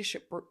unique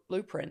leadership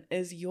blueprint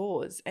is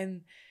yours,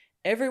 and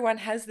everyone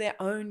has their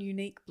own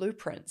unique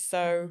blueprint.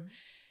 So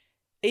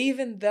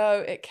even though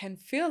it can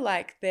feel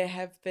like there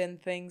have been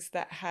things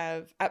that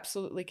have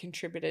absolutely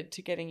contributed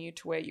to getting you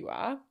to where you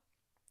are,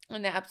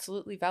 and they're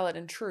absolutely valid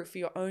and true for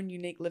your own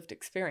unique lived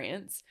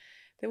experience,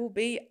 there will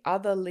be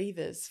other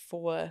levers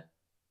for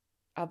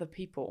other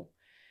people.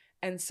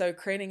 And so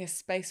creating a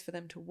space for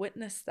them to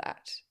witness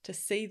that, to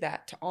see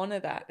that, to honor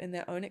that in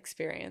their own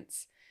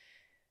experience,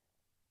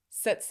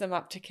 sets them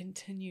up to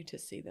continue to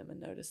see them and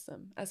notice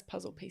them as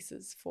puzzle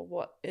pieces for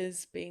what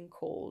is being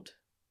called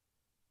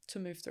to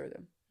move through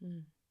them.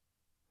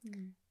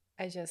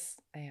 I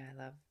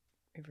love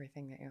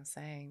everything that you're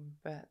saying,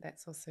 but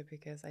that's also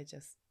because I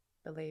just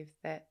believe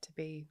that to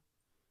be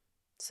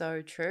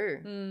so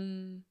true.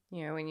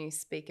 You know, when you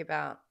speak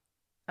about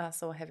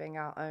us all having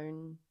our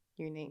own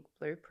unique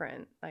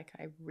blueprint, like,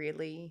 I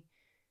really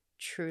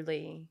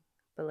truly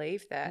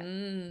believe that.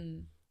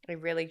 I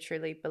really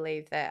truly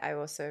believe that. I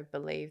also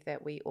believe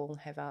that we all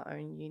have our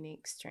own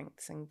unique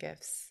strengths and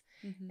gifts,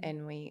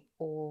 and we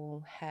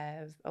all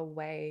have a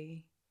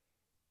way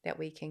that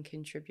we can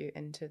contribute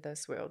into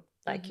this world.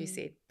 Like you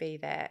said, be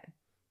that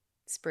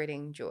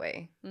spreading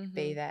joy,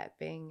 be that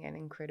being an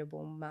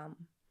incredible mum.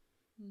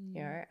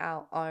 You know,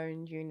 our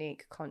own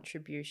unique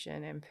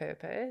contribution and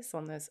purpose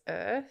on this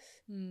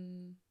earth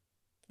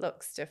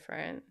looks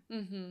different.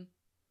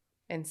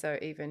 And so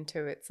even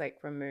too, it's like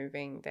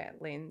removing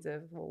that lens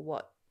of,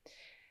 well,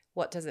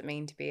 what does it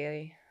mean to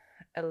be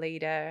a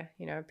leader?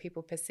 You know,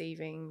 people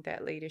perceiving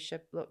that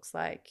leadership looks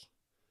like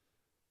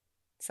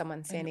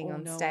someone standing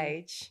on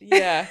stage.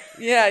 Yeah.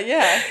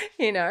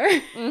 You know?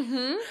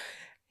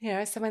 You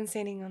know, someone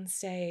standing on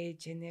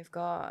stage and they've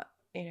got,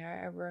 you know,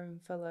 a room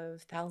full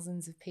of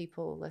thousands of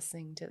people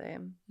listening to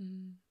them.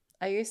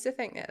 I used to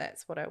think that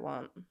that's what I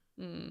want.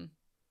 I'm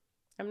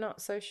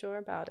not so sure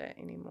about it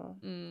anymore.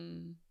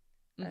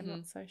 I'm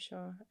not so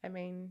sure. I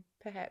mean,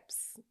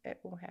 perhaps it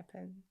will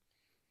happen.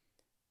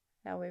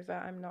 However,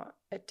 I'm not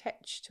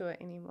attached to it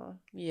anymore.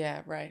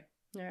 Yeah, right.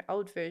 You know,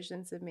 old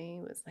versions of me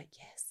was like,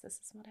 yes, this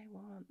is what I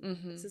want.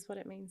 Mm-hmm. This is what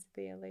it means to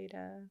be a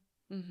leader.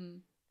 Mm-hmm.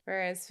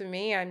 Whereas for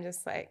me, I'm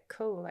just like,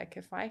 cool. Like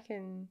if I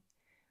can,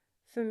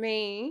 for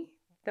me,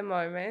 the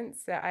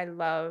moments that I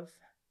love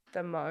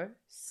the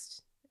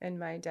most in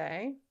my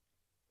day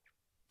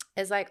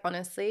is like,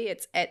 honestly,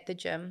 it's at the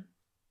gym.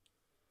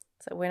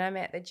 So when I'm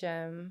at the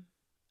gym,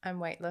 I'm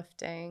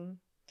weightlifting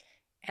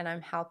and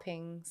I'm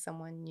helping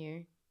someone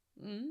new.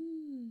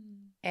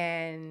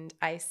 And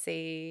I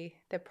see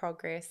the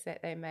progress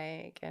that they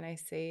make, and I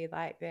see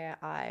like their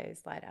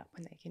eyes light up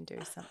when they can do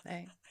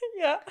something.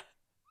 Yeah.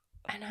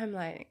 And I'm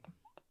like,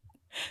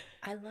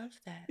 I love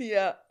that.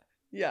 Yeah.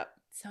 Yeah.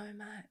 So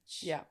much.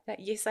 Yeah. That,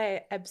 yes,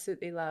 I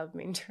absolutely love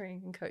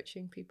mentoring and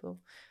coaching people.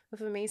 But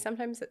for me,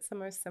 sometimes it's the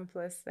most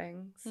simplest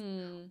things.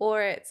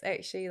 Or it's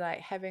actually like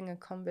having a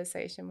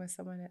conversation with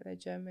someone at the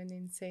gym and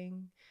then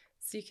seeing,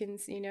 so you can,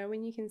 you know,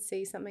 when you can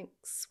see something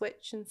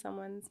switch in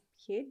someone's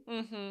head,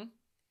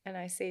 and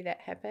I see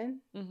that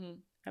happen,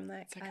 I'm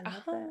like I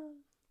love that.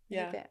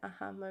 Yeah. That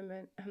aha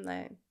moment. I'm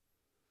like,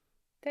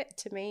 that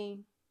to me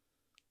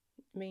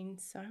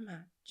means so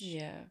much.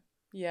 Yeah.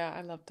 Yeah,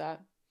 I love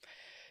that.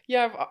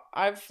 Yeah,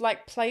 I've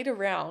like played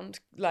around,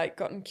 like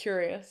gotten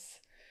curious.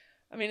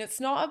 I mean,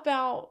 it's not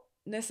about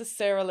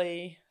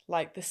necessarily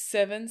like the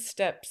 7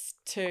 steps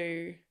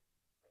to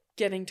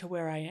getting to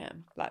where I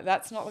am. Like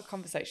that's not the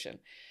conversation.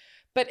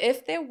 But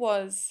if there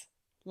was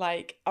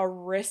like a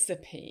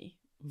recipe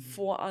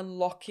for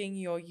unlocking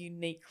your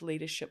unique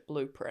leadership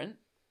blueprint,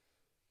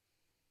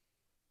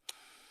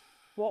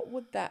 what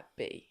would that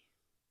be?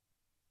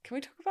 Can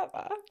we talk about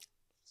that?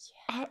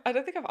 Yeah. I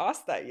don't think I've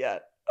asked that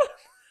yet.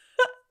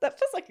 That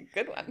feels like a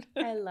good one.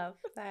 I love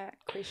that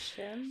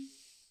question.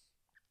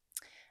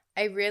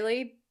 I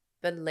really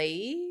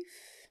believe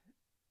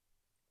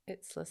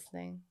it's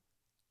listening.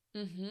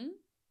 And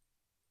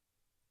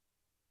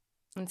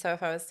so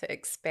if I was to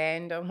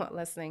expand on what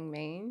listening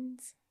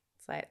means,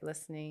 it's like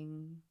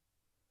listening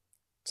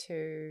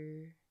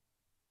to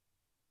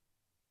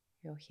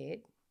your head,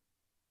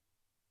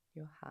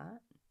 your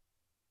heart,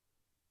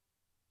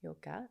 your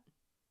gut,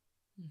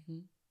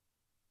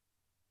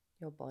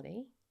 your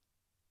body.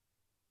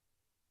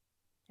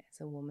 As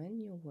a woman,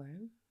 your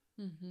womb,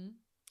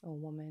 or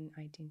woman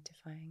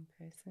identifying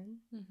person.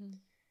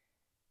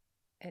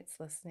 It's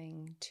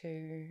listening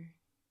to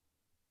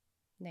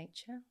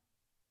nature.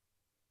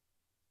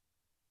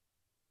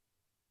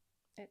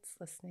 It's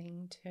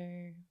listening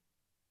to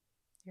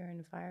your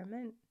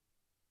environment.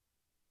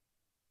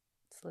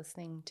 It's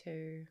listening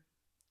to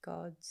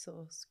God,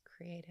 Source,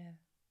 Creator,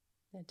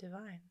 the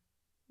Divine.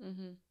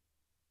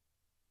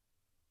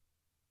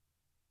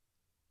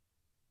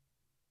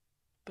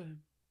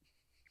 Boom.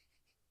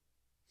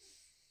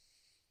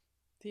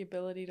 The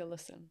ability to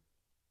listen.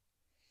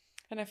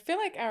 And I feel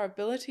like our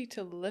ability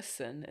to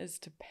listen is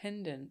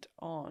dependent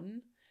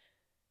on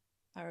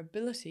our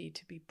ability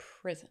to be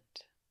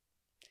present.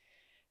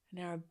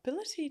 And our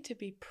ability to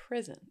be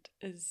present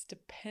is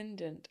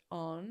dependent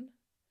on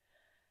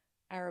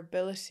our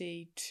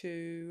ability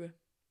to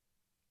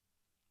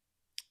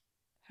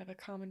have a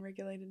calm and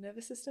regulated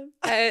nervous system.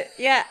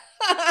 Yeah.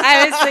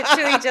 I was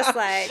literally just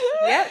like,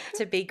 yep,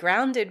 to be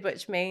grounded,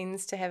 which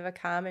means to have a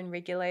calm and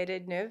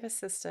regulated nervous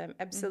system.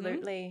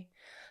 Absolutely.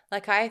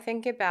 Like I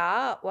think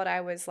about what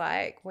I was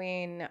like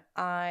when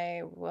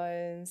I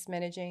was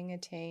managing a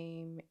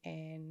team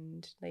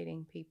and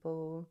leading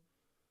people,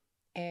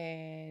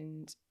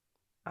 and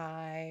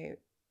I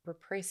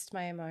repressed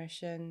my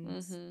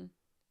emotions,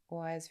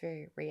 or I was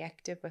very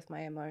reactive with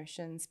my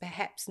emotions,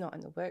 perhaps not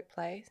in the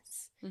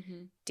workplace,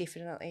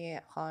 definitely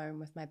at home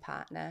with my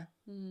partner,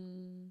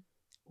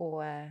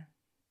 or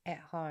at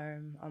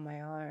home on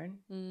my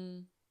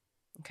own.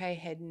 Okay,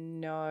 had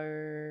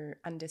no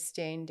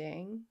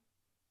understanding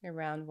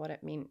around what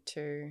it meant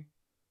to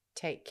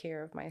take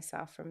care of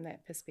myself from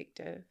that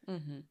perspective,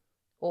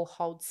 or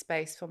hold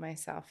space for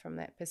myself from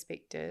that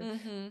perspective.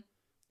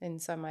 And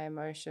so my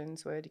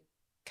emotions would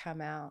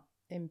come out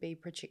and be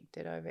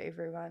projected over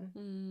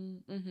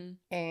everyone.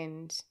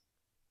 And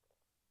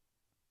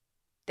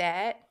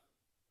that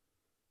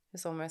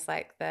is almost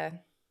like the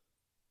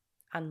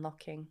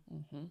unlocking.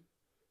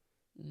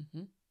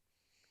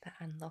 The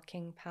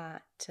unlocking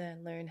part, to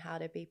learn how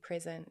to be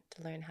present,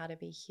 to learn how to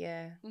be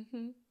here,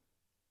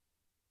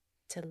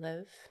 to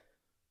live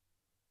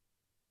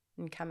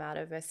and come out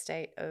of a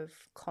state of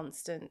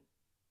constant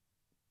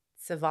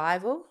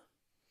survival.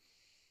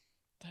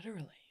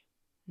 Literally.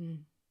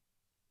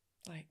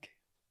 Like,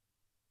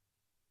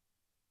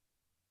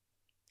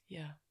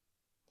 yeah.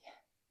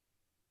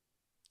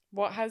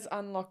 What has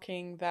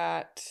unlocking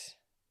that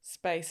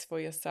space for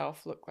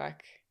yourself looked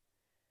like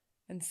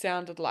and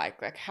sounded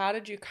like? Like, how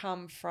did you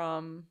come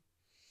from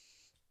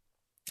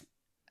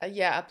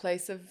a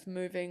place of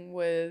moving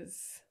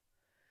with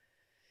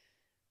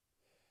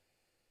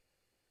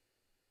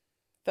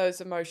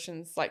those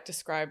emotions, like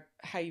describe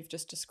how you've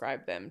just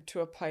described them, to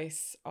a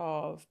place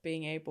of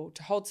being able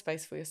to hold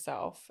space for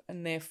yourself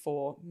and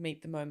therefore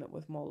meet the moment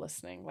with more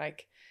listening.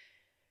 Like,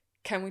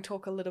 can we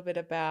talk a little bit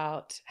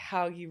about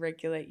how you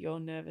regulate your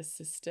nervous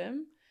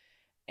system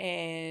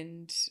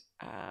and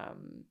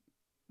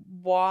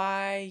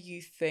why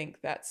you think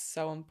that's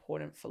so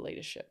important for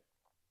leadership?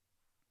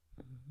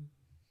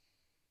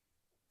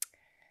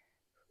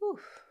 Whew,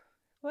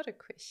 what a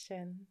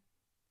question.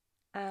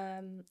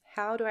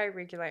 How do I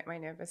regulate my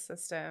nervous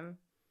system?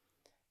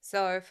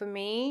 So for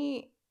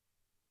me,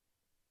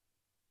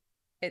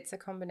 it's a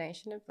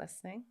combination of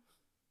listening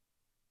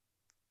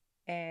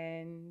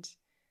and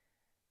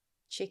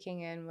checking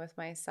in with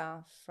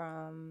myself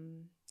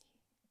from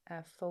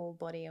a full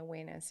body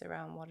awareness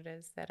around what it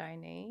is that I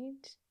need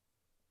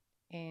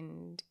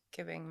and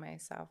giving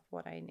myself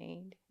what I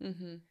need.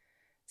 Mm-hmm.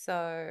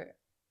 So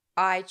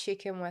I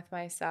check in with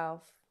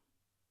myself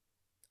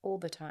all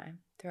the time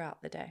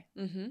throughout the day.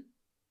 Mm-hmm.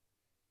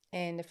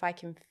 And if I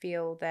can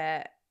feel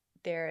that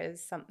there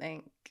is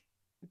something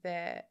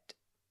that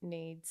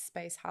needs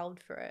space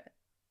held for it,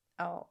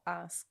 I'll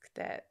ask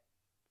that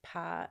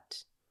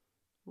part,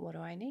 what do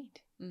I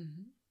need?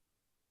 Mm-hmm.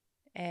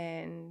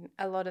 And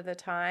a lot of the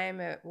time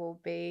it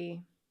will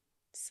be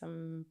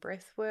some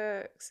breath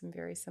work, some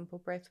very simple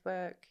breath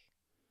work,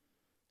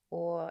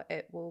 or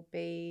it will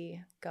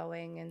be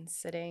going and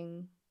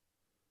sitting,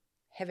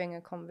 having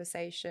a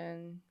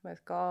conversation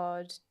with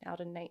God out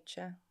in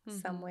nature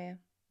somewhere.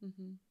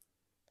 Mm-hmm.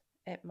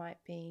 It might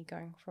be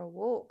going for a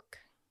walk.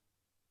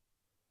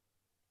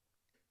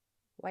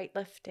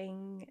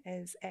 Weightlifting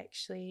is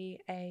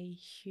actually a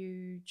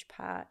huge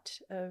part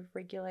of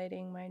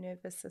regulating my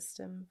nervous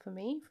system for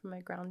me from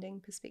a grounding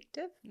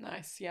perspective.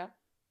 Nice, yeah.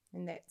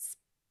 And that's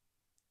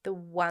the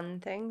one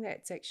thing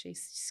that's actually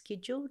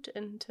scheduled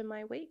into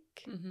my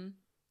week. Mm-hmm.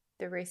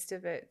 The rest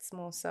of it's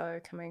more so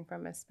coming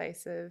from a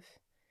space of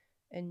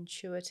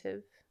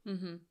intuitive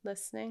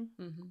listening.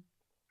 Mm-hmm.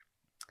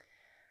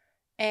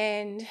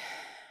 And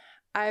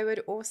I would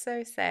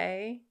also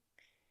say,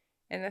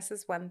 and this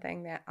is one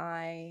thing that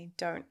I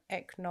don't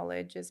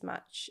acknowledge as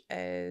much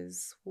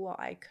as what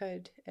I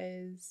could,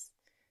 is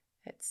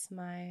it's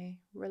my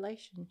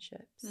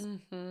relationships.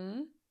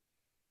 Mm-hmm.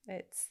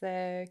 It's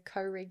the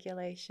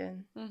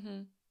co-regulation.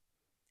 Mm-hmm.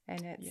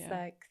 And it's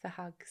like the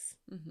hugs.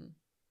 Mm-hmm.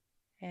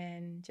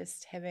 And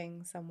just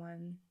having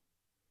someone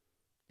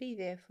be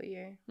there for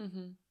you.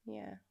 Mm-hmm.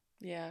 Yeah.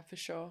 Yeah, for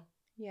sure.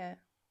 Yeah.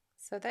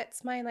 So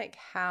that's my like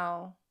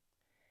how.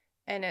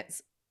 And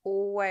it's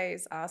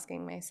always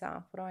asking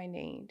myself, what do I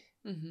need?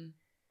 Mm-hmm.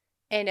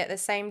 And at the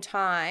same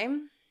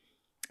time,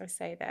 I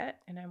say that,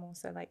 and I'm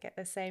also like, at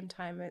the same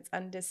time, it's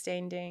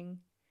understanding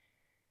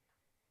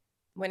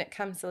when it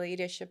comes to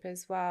leadership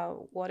as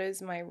well, what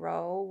is my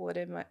role?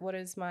 What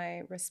is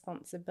my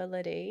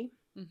responsibility?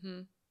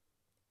 Mm-hmm.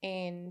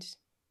 And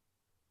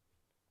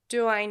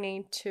do I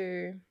need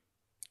to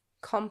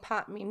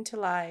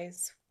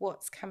compartmentalize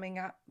what's coming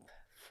up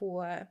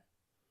for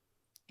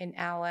an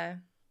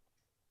hour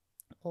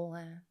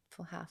or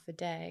for half a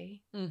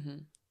day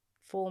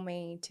for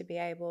me to be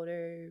able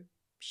to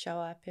show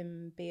up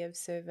and be of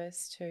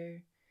service to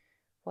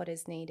what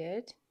is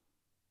needed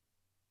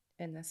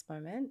in this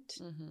moment,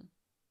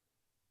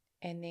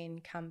 and then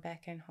come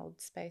back and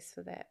hold space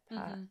for that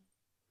part.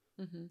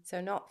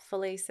 So not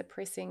fully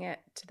suppressing it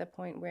to the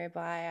point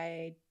whereby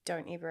I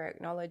don't ever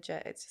acknowledge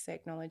it. It's just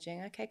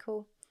acknowledging, okay,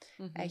 cool.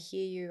 I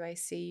hear you. I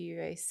see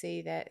you. I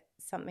see that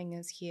something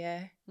is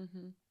here.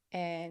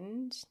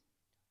 And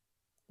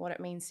what it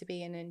means to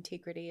be in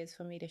integrity is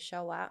for me to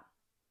show up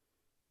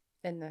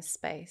in this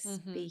space,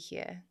 be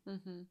here,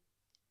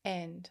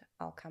 and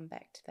I'll come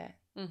back to that.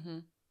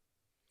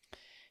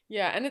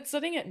 Yeah, and it's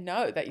letting it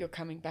know that you're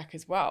coming back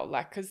as well.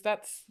 Like, because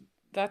that's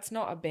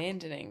not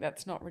abandoning,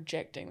 that's not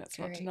rejecting, that's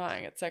Correct. not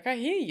denying. It's like, I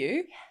hear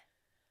you. Yeah.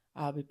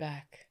 I'll be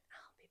back.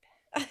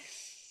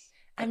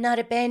 I'm not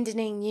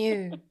abandoning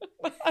you.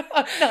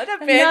 I'm not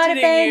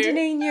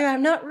abandoning you.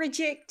 I'm not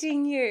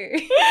rejecting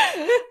you.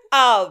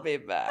 I'll be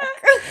back.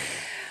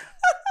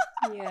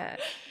 Yeah.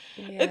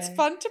 It's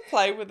fun to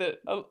play with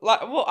it.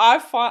 Like, well,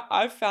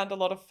 I've found a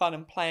lot of fun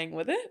in playing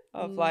with it.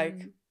 Of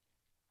like,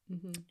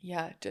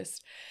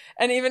 just,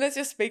 and even as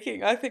you're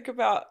speaking, I think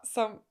about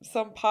some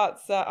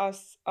parts that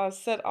I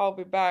said I'll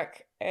be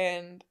back,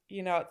 and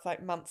it's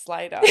like months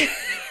later.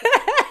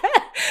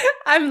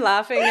 I'm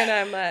laughing and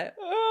I'm like,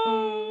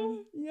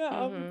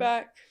 I'll be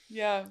back.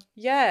 Yeah.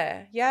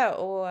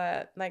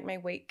 Or like my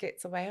week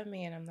gets away on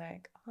me and I'm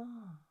like,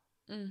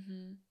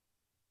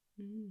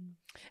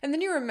 And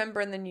then you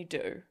remember, and then you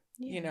do,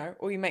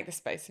 or you make the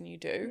space and you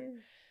do.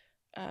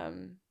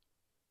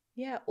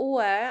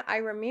 Or I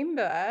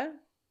remember,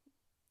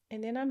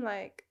 and then I'm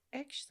like,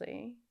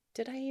 actually,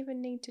 did I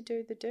even need to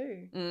do the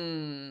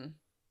do?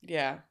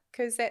 Yeah.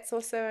 Because that's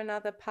also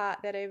another part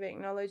that I've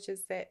acknowledged,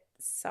 is that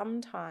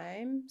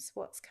sometimes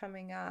what's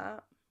coming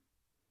up,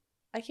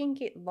 I can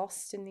get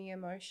lost in the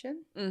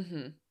emotion.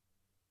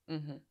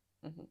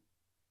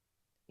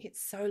 Get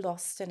so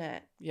lost in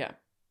it. Yeah.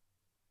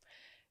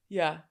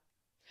 Yeah.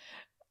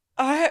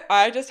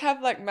 I just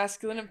have like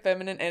masculine and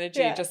feminine energy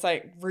Yeah. just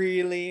like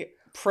really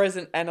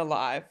present and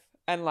alive,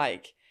 and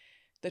like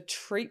the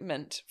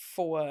treatment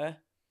for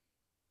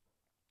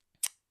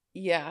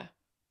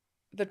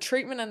the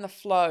treatment and the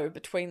flow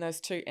between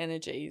those two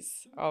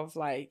energies of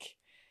like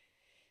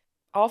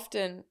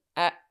often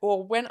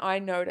when I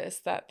notice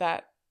that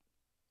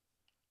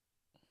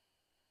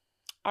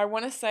I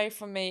want to say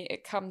for me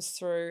it comes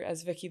through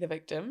as Vicky the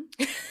victim.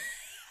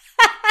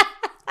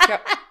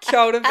 Kia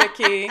ora,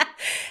 Vicky.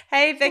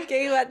 Hey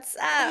Vicky, what's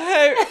up?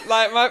 Hey,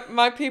 like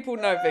my people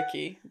know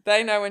Vicky.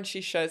 They know when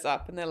she shows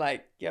up and they're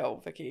like,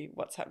 yo, Vicky,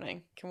 what's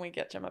happening? Can we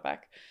get Gemma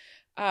back?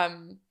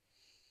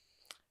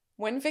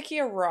 When Vicky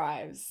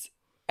arrives,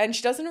 and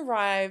she doesn't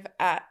arrive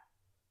at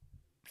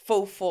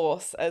full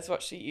force as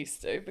what she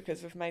used to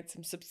because we've made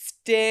some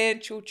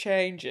substantial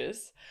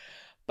changes,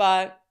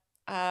 but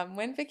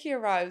when Vicky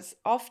arrives,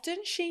 often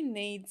she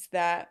needs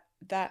that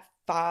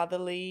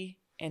fatherly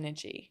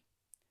energy.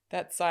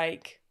 That's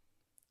like,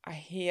 I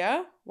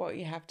hear what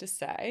you have to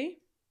say,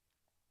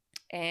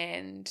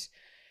 and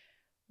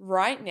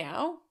right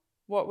now,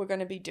 what we're going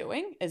to be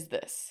doing is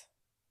this.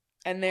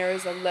 And there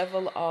is a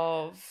level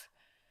of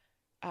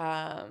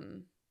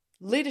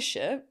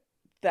leadership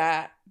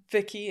that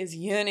Vicky is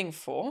yearning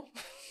for.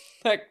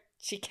 Like,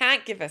 she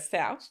can't give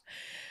herself.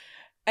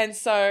 And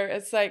so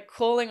it's like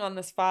calling on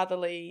this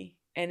fatherly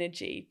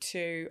energy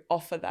to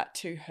offer that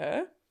to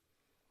her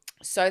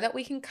so that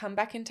we can come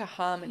back into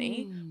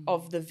harmony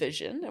of the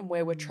vision and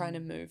where we're trying to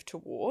move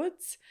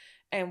towards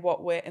and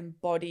what we're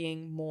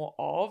embodying more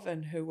of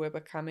and who we're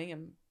becoming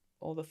and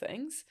all the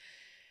things.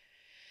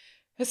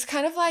 It's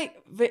kind of like,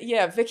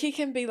 yeah, Vicky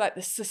can be like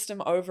the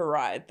system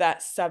override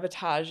that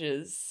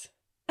sabotages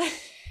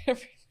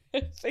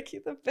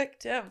Vicky the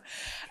victim.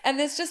 And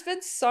there's just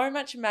been so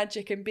much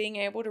magic in being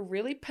able to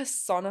really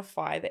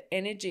personify the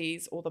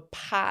energies or the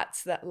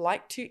parts that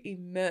like to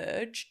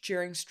emerge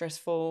during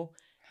stressful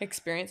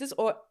experiences,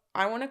 or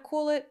I want to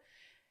call it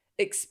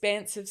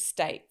expansive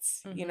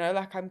states. You know,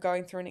 like I'm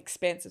going through an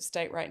expansive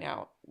state right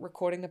now,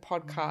 recording the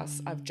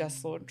podcast. I've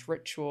just launched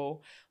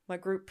Ritual. My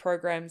group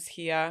program's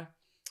here.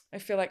 I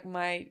feel like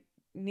my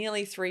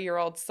nearly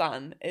 3-year-old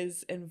son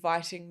is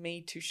inviting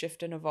me to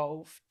shift and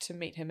evolve to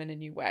meet him in a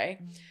new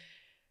way.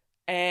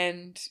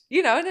 And,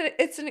 you know,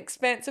 it's an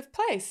expansive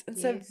place. And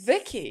so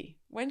Vicky,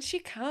 when she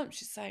comes,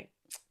 she's like,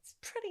 it's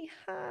pretty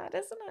hard,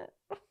 isn't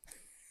it?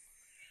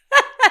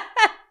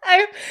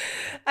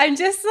 I'm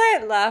just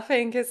like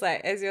laughing because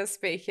like as you're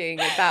speaking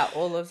about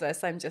all of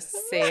this, I'm just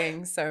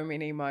seeing so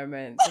many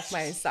moments of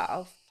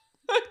myself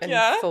in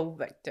full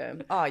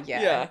victim. Oh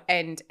yeah.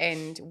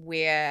 And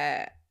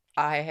where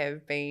I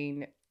have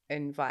been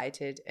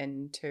invited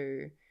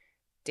into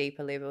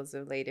deeper levels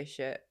of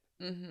leadership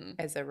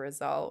as a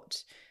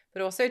result,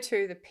 but also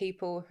to the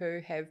people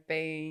who have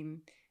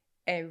been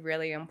a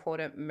really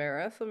important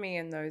mirror for me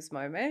in those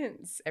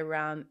moments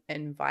around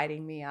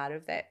inviting me out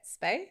of that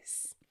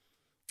space.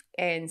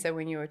 And so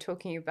when you were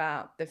talking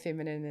about the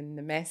feminine and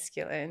the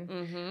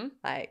masculine,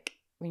 like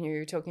when you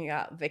were talking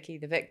about Vicky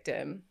the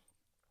victim,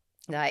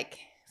 like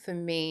for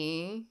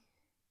me,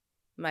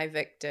 my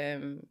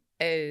victim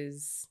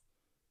is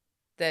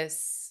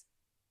this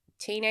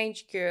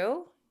teenage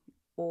girl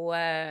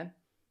or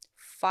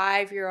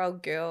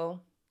 5-year-old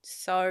girl,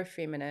 so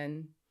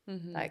feminine,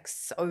 like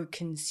so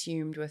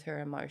consumed with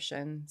her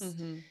emotions,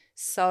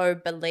 so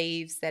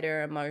believes that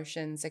her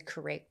emotions are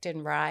correct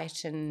and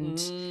right, and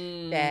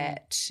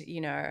that,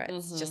 you know,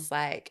 it's just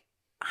like,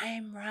 I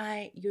am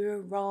right, you're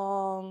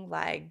wrong,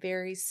 like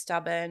very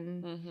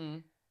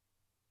stubborn.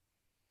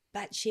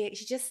 But she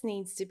actually just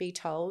needs to be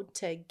told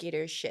to get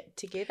her shit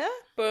together.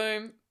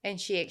 Boom. And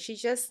she actually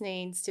just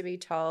needs to be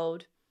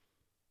told,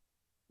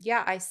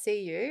 yeah, I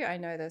see you. I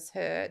know this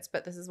hurts,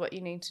 but this is what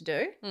you need to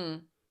do.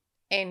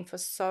 And for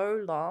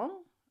so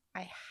long,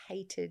 I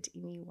hated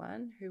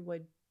anyone who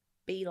would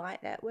be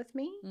like that with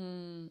me.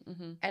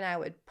 And I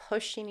would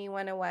push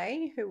anyone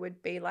away who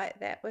would be like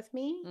that with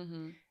me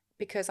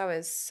because I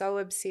was so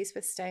obsessed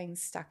with staying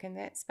stuck in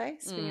that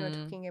space when you were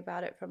talking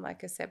about it from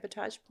like a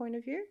sabotage point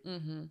of view.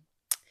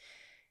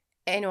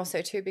 And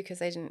also too because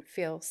I didn't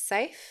feel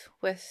safe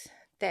with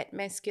that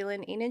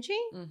masculine energy.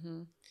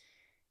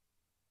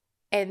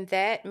 And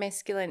that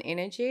masculine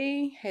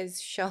energy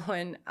has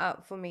shown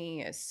up for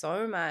me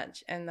so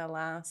much in the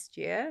last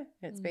year.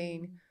 It's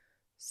been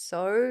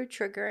so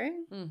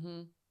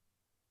triggering.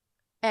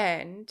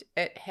 And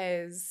it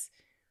has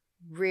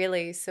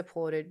really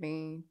supported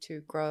me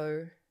to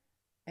grow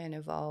and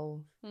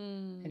evolve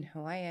in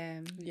who I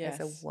am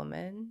as a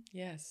woman.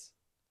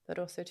 But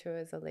also too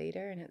as a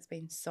leader. And it's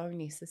been so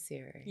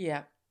necessary.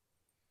 Yeah.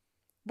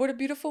 What a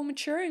beautiful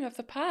maturing of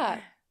the part.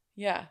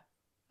 Yeah.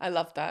 I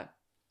love that.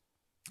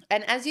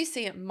 And as you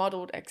see it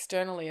modeled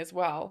externally as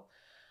well,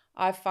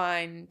 I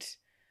find,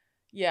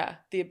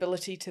 the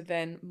ability to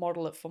then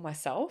model it for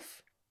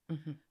myself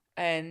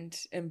and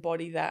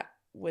embody that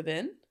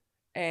within.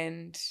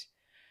 And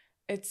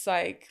it's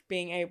like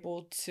being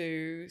able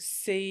to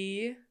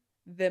see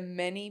the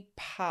many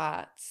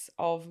parts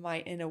of my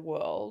inner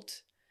world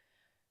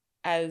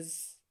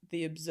as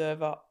the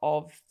observer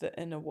of the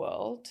inner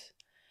world.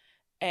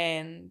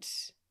 And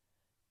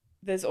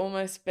there's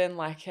almost been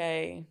like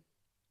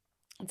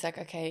it's like,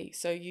 okay,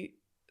 so you,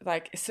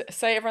 like,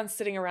 say everyone's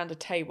sitting around a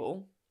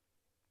table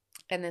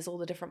and there's all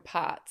the different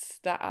parts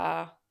that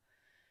are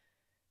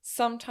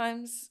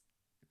sometimes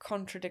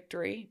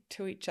contradictory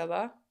to each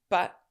other,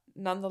 but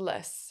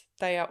nonetheless,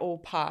 they are all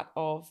part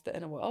of the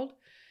inner world.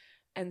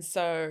 And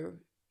so,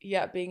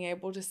 yeah, being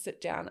able to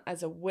sit down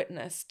as a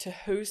witness to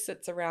who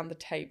sits around the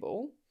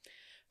table,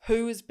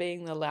 who is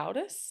being the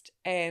loudest,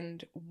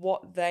 and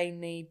what they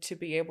need to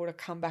be able to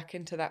come back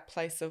into that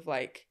place of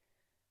like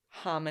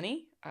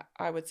harmony,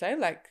 I would say,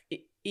 like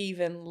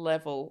even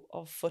level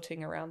of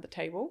footing around the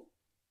table.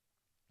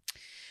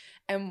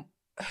 And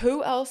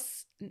who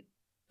else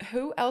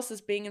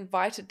is being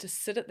invited to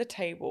sit at the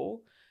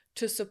table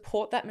to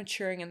support that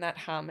maturing and that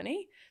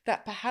harmony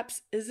that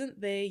perhaps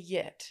isn't there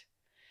yet?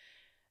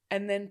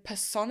 And then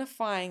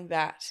personifying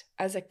that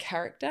as a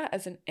character,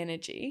 as an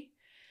energy,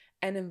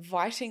 and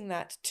inviting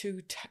that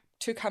to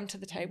come to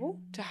the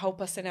table to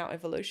help us in our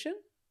evolution.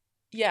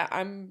 Yeah,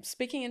 I'm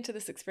speaking into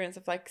this experience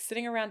of like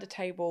sitting around a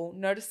table,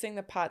 noticing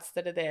the parts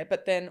that are there,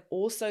 but then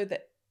also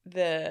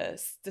the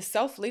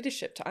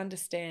self-leadership to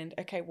understand,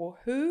 okay, well,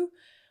 who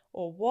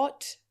or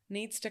what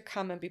needs to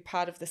come and be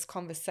part of this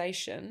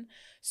conversation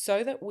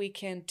so that we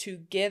can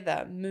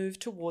together move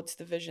towards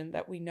the vision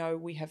that we know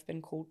we have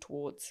been called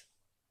towards.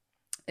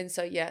 And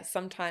so, yeah,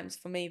 sometimes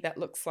for me that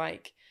looks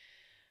like,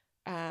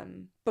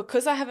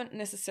 because I haven't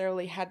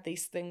necessarily had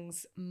these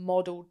things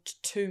modeled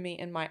to me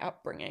in my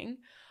upbringing,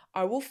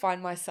 I will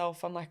find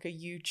myself on like a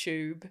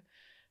YouTube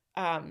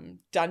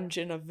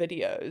dungeon of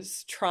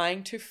videos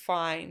trying to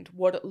find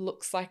what it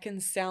looks like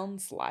and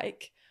sounds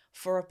like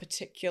for a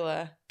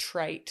particular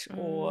trait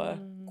or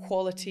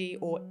quality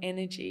or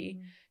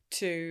energy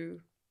to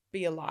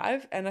be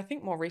alive. And I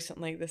think more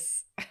recently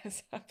this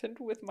has happened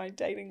with my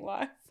dating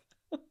life.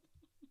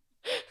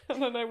 I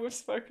don't know, we've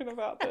spoken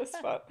about this,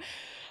 but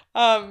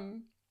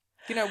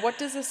you know, what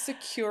does a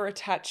secure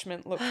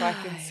attachment look like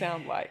and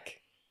sound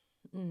like?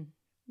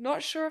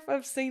 Not sure if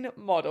I've seen it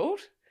modeled.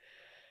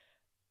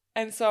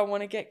 And so I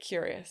want to get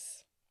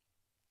curious.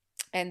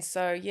 And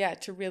so, yeah,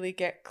 to really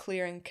get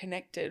clear and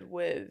connected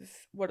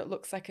with what it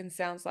looks like and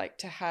sounds like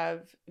to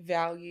have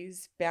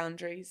values,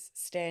 boundaries,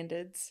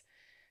 standards,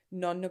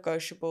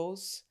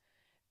 non-negotiables,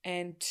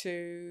 and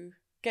to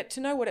get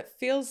to know what it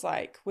feels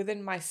like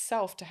within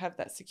myself to have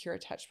that secure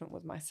attachment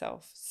with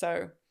myself.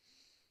 So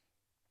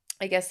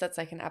I guess that's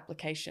like an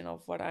application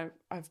of what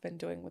I've been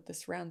doing with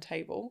this round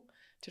table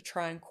to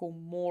try and call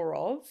more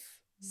of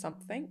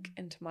something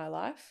into my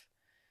life.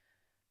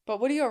 But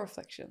what are your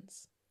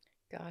reflections?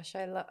 Gosh,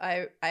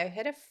 I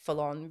had a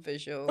full-on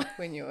visual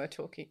when you were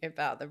talking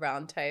about the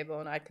round table,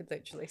 and I could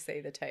literally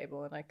see the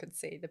table and I could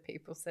see the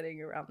people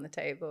sitting around the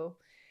table.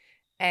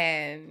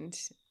 And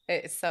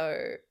it's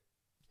so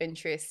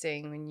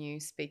interesting when you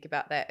speak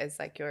about that as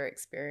like your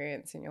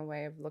experience and your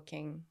way of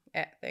looking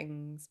at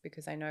things,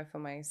 because I know for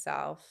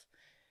myself,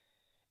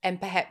 and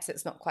perhaps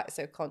it's not quite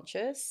so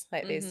conscious,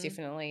 like there's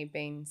definitely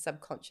been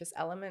subconscious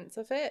elements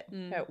of it,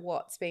 but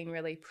what's been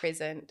really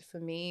present for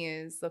me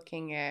is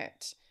looking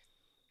at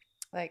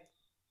like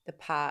the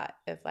part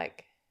of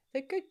like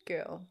the good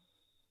girl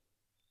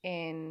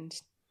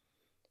and,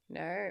 you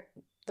know,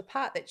 the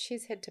part that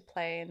she's had to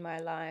play in my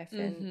life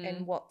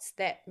and what's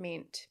that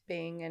meant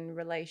being in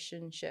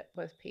relationship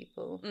with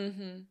people.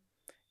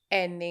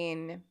 And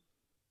then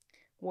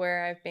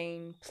where I've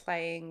been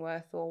playing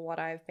with, or what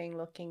I've been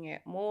looking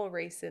at more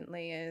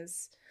recently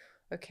is,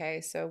 okay,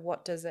 so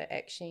what does it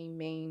actually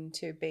mean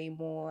to be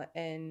more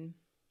in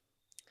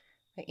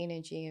the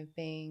energy of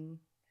being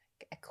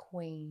a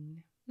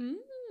queen? You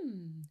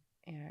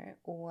know,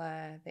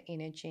 or the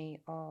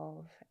energy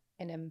of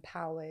an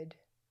empowered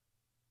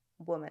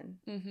woman,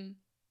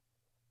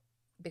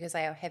 because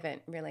I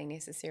haven't really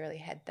necessarily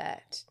had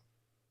that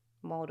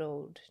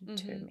modeled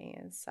to me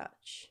as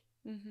such.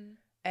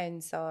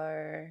 And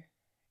so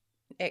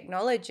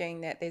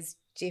acknowledging that there's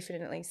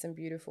definitely some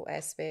beautiful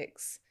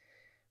aspects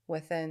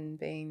within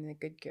being the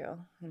good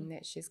girl, and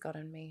that she's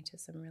gotten me to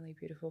some really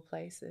beautiful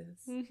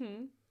places.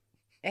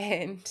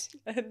 And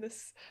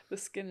the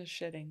skin is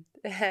shedding.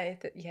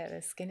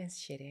 The skin is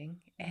shedding,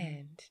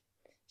 and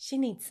she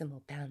needs some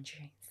more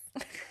boundaries.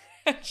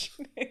 She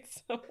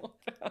needs some more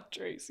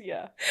boundaries,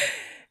 yeah.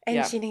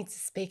 And she needs to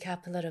speak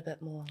up a little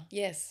bit more.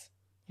 Yes.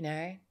 You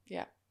know?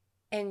 Yeah.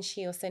 And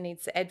she also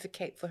needs to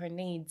advocate for her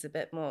needs a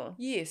bit more.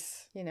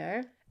 Yes. You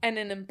know? And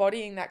in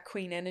embodying that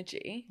queen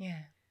energy,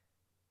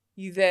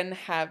 you then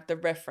have the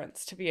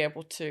reference to be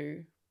able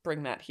to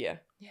bring that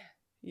here.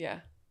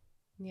 Yeah.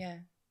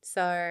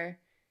 So,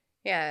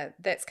 yeah,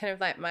 that's kind of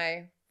like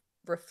my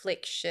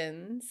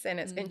reflections. And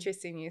it's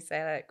interesting you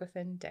say like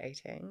within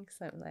dating,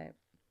 because I'm like,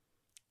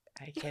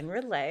 I can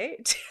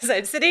relate. So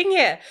I'm sitting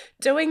here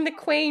doing the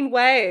queen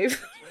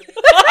wave.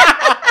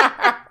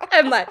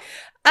 I'm like,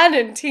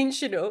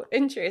 unintentional.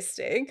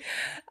 Interesting.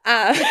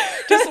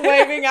 Just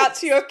waving out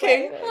to your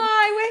king. waving.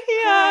 Hi, we're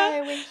here.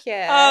 Hi, we're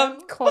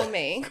here. Call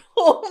me.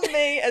 Call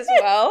me as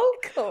well.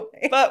 Call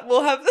me. But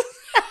we'll have this.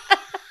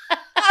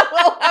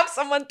 We'll have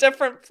someone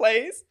different,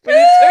 please. We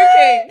need two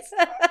kings.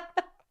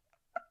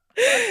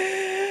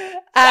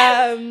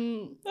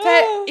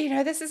 But you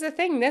know, this is the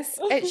thing.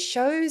 It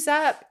shows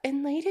up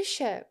in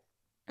leadership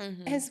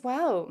as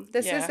well.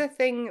 This is a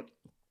thing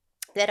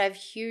that I've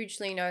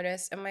hugely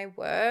noticed in my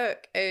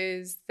work,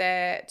 is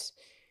that,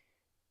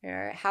 you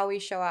know, how we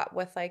show up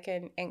with like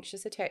an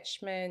anxious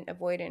attachment,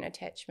 avoidant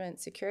attachment,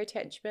 secure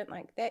attachment,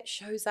 like that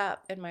shows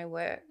up in my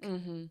work.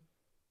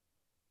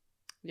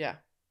 Yeah.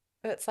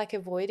 It's like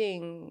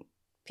avoiding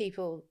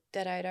people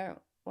that I don't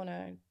want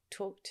to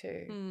talk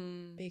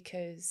to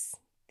because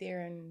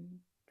they're in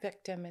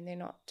victim and they're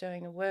not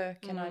doing the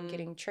work, and I'm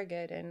getting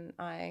triggered, and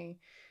I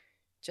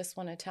just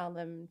want to tell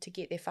them to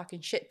get their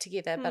fucking shit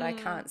together, but I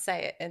can't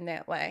say it in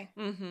that way.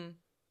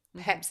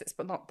 Perhaps it's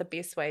not the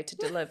best way to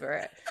deliver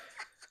it.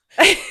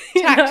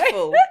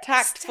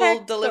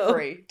 Tactful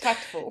delivery.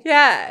 Tactful.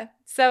 Yeah.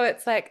 So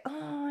it's like,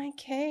 oh,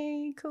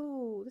 okay,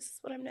 cool. This is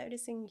what I'm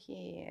noticing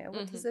here.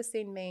 What does this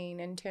then mean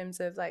in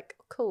terms of like,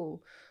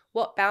 cool,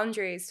 what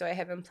boundaries do I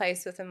have in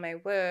place within my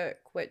work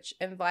which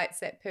invites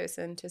that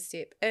person to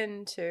step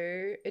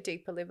into a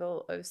deeper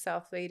level of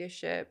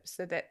self-leadership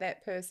so that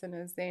that person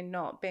is then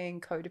not being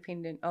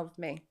codependent of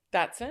me?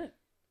 That's it.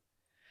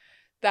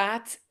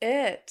 That's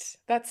it.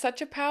 That's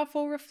such a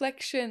powerful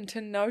reflection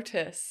to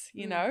notice,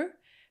 you know,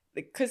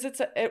 because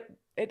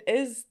it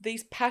is,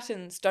 these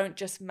patterns don't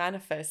just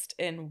manifest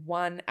in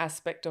one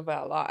aspect of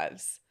our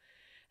lives.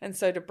 And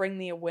so to bring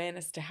the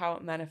awareness to how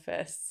it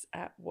manifests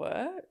at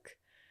work,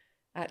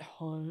 at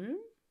home,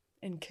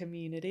 in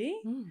community,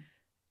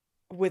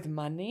 with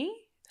money.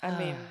 I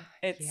mean,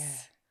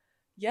 it's,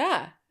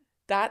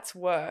 that's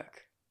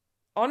work.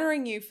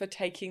 Honoring you for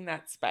taking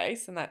that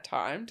space and that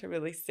time to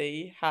really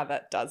see how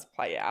that does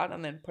play out,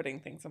 and then putting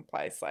things in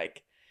place.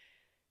 Like,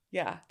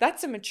 yeah,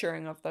 that's a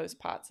maturing of those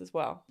parts as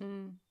well.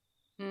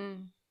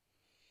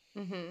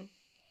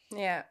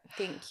 Yeah,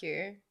 thank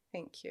you.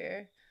 Thank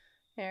you.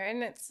 Yeah,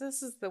 and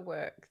this is the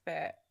work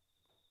that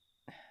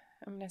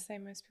I'm going to say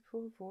most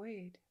people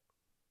avoid.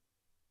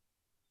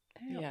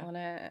 They don't want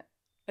to.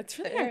 It's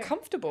really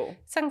uncomfortable.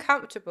 It's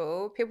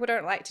uncomfortable. People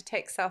don't like to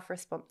take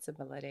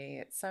self-responsibility.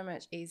 It's so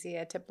much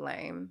easier to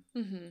blame.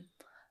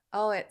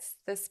 Oh, it's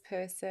this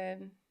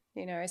person,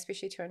 you know,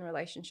 especially too in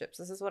relationships.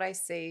 This is what I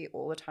see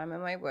all the time in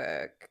my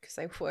work, because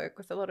I work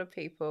with a lot of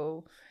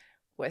people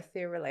with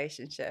their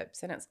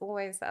relationships, and it's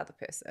always the other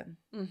person.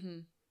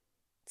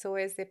 It's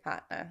always their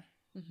partner.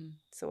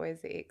 It's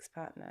always the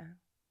ex-partner.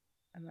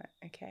 I'm like,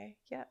 okay,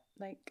 yeah,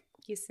 like,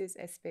 yes, there's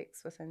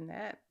aspects within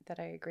that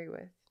I agree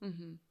with.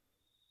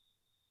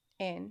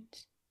 And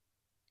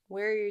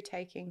where are you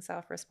taking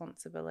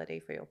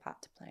self-responsibility for your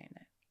part to play in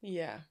it?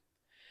 Yeah.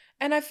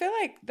 And I feel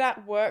like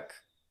that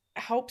work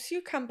helps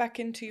you come back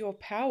into your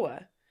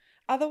power.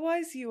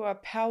 Otherwise, you are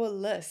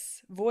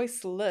powerless,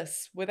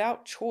 voiceless,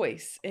 without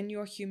choice in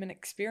your human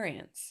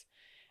experience.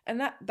 And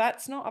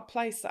that's not a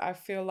place that I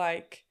feel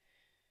like,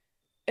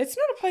 it's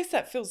not a place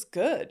that feels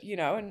good, you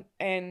know,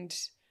 and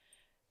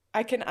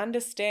I can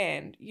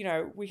understand, you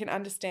know, we can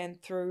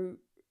understand through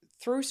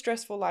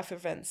stressful life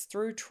events,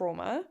 through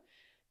trauma,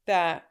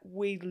 that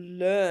we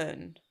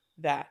learn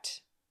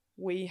that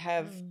we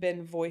have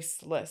been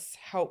voiceless,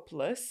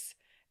 helpless,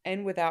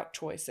 and without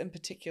choice in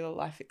particular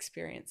life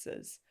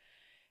experiences.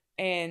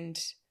 And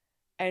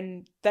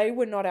they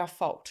were not our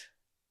fault.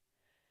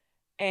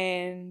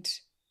 And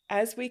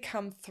as we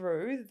come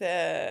through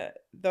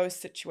those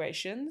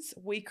situations,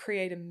 we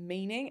create a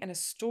meaning and a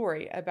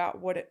story about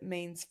what it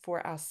means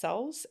for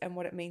ourselves and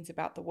what it means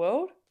about the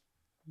world.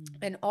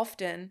 And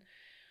often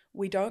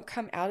we don't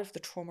come out of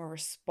the trauma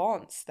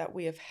response that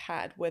we have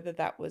had, whether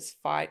that was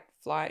fight,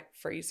 flight,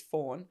 freeze,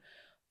 fawn,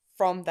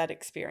 from that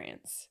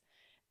experience.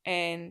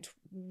 And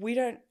we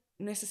don't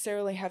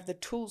necessarily have the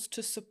tools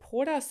to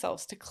support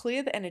ourselves to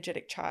clear the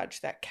energetic charge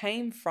that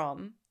came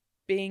from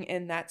being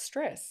in that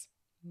stress.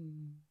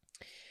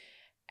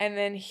 And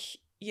then,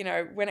 you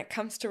know, when it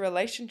comes to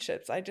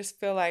relationships, I just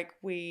feel like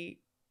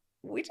we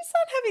just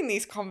aren't having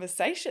these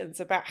conversations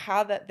about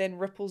how that then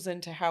ripples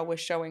into how we're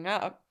showing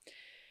up.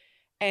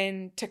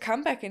 And to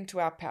come back into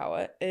our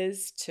power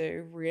is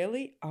to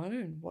really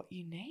own what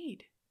you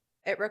need.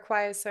 It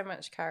requires so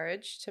much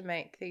courage to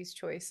make these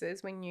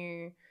choices when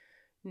you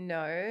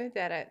know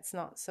that it's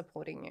not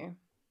supporting you.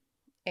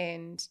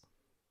 And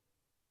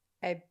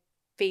I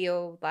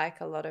feel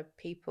like a lot of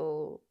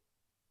people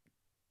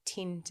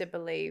tend to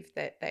believe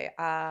that they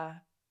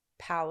are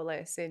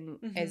powerless. And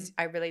as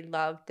I really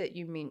loved that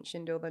you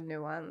mentioned all the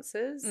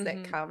nuances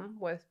that come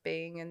with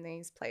being in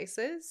these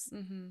places.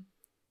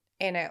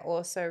 And I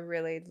also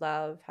really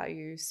love how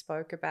you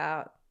spoke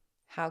about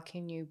how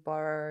can you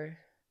borrow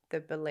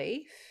the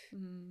belief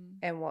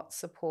and what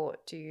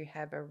support do you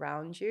have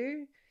around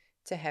you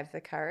to have the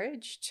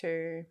courage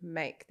to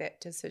make that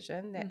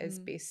decision that is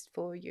best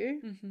for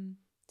you,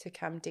 to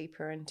come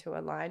deeper into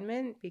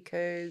alignment.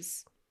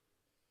 Because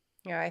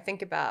I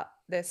think about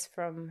this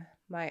from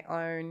my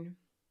own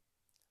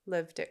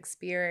lived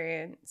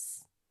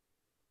experience.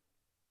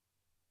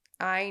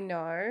 I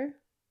know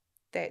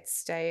that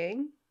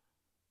staying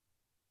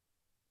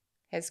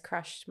has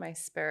crushed my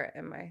spirit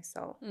and my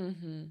soul.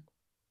 Mm-hmm.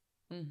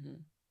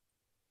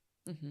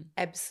 Mm-hmm. Mm-hmm.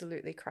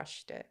 Absolutely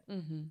crushed it.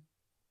 Mm-hmm.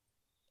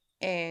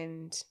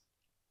 And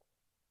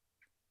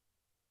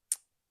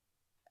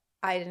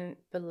I didn't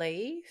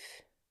believe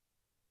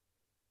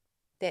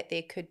that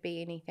there could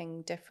be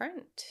anything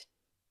different.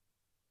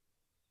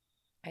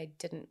 I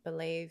didn't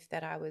believe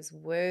that I was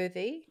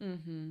worthy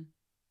Mm-hmm.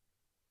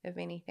 of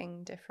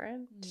anything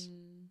different.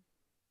 Mm.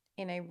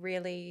 And I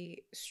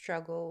really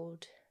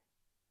struggled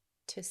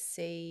to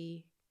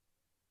see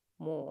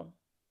more.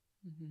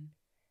 Mm-hmm.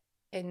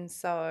 And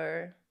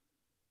so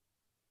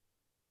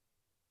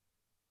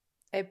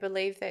I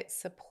believe that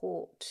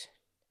support,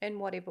 in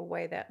whatever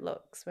way that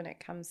looks when it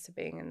comes to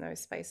being in those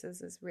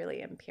spaces, is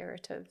really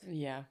imperative.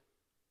 Yeah.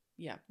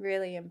 Yeah.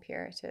 Really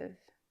imperative.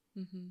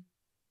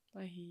 Mm-hmm.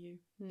 I hear you.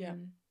 Mm. Yeah.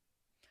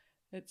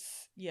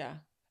 It's, yeah.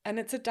 And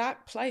it's a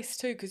dark place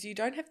too, because you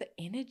don't have the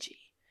energy.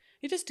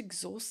 You're just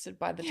exhausted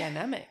by the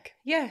dynamic.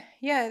 Yeah,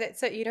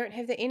 that's it. You don't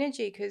have the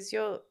energy because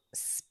your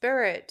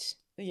spirit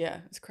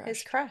It's crushed.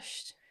 is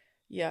crushed.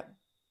 Yeah.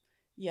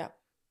 Yeah.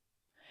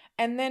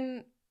 And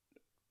then,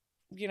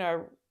 you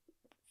know,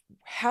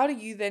 how do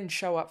you then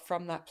show up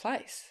from that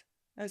place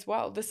as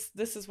well? This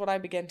is what I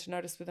began to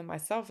notice within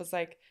myself. Is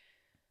like,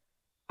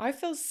 I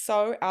feel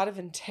so out of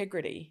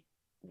integrity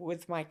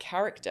with my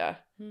character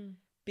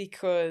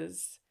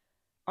because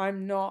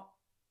I'm not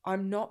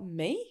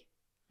me,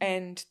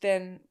 and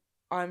then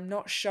I'm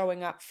not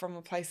showing up from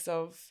a place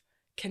of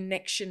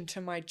connection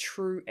to my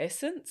true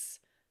essence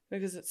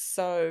because it's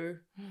so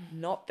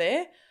not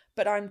there,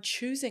 but I'm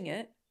choosing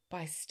it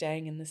by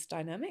staying in this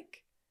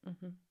dynamic.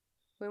 Mm-hmm.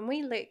 When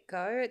we let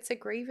go, it's a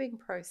grieving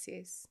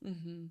process.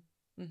 Mm-hmm.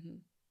 Mm-hmm.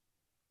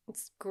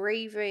 It's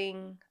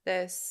grieving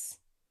this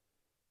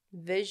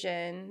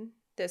vision,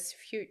 this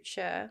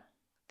future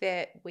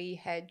that we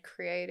had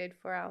created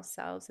for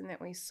ourselves and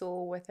that we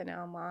saw within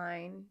our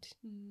mind.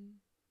 Mm.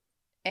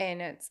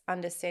 And it's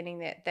understanding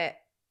that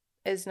that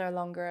is no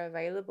longer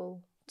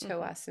available to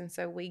us. And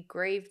so we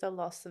grieve the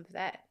loss of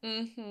that.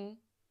 Mm-hmm.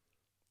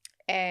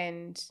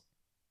 And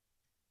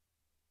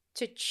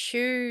to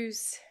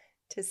choose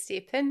to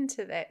step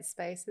into that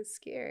space is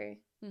scary.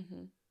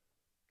 Mm-hmm.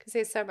 Because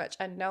there's so much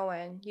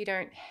unknown. You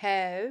don't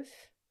have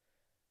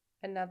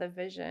another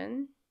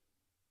vision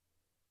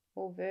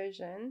or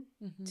version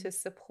to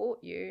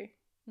support you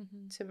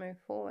to move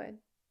forward.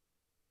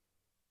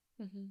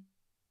 Mm-hmm.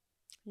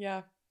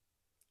 Yeah.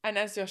 And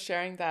as you're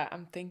sharing that,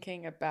 I'm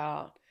thinking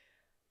about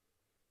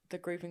the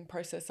grieving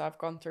process I've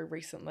gone through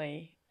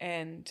recently.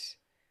 And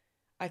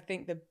I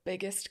think the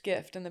biggest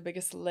gift and the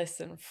biggest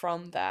lesson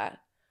from that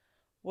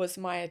was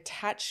my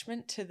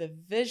attachment to the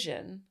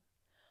vision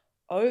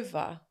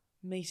over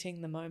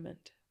meeting the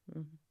moment.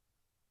 Mm-hmm.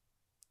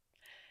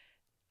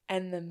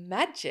 And the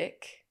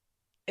magic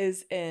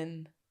is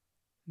in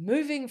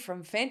moving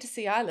from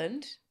Fantasy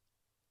Island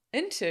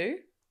into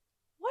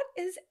what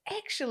is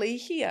actually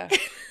here.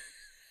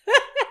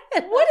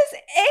 What is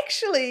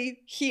actually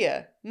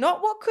here?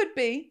 Not what could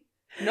be,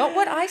 not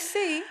what I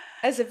see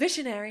as a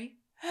visionary.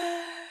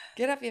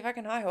 Get up your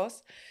fucking high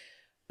horse.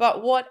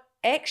 But what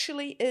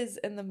actually is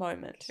in the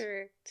moment.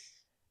 Correct.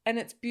 And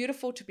it's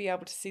beautiful to be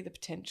able to see the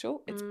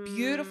potential. It's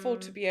beautiful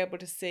to be able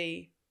to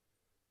see.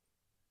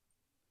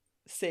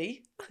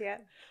 Yeah.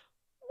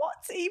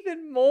 What's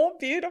even more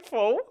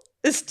beautiful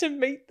is to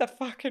meet the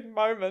fucking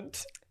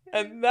moment.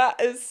 And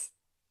that is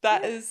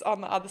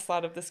on the other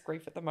side of this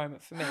grief at the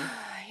moment for me.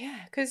 Yeah,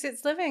 because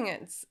it's living.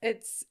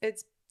 It's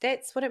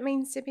that's what it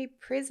means to be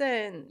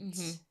present.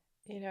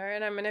 You know,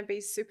 and I'm gonna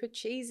be super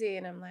cheesy,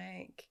 and I'm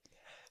like,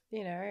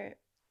 you know,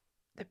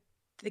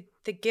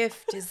 the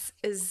gift is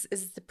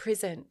the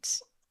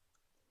present.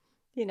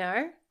 You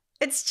know,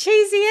 it's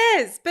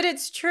cheesy but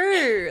it's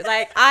true.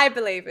 Like, I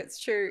believe it's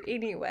true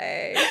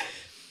anyway.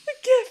 The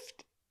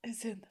gift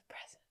is in the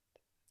present.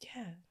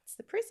 Yeah, it's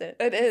the present.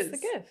 It's the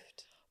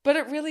gift. But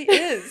it really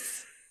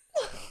is.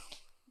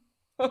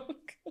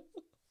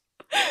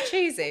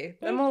 Cheesy.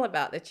 I'm all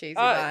about the cheesy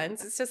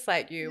lines. It's just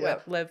like you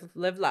with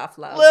live, laugh,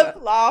 love.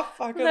 Live, laugh,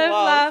 fucking live,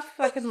 love. laugh,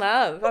 fucking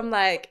love. I'm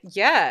like,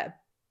 yeah,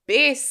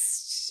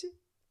 best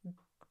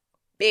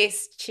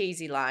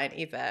cheesy line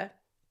ever.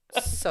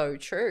 So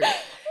true. Like,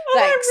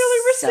 I'm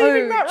really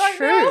receiving that right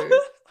now.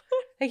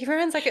 Like,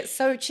 everyone's like, it's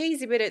so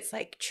cheesy, but it's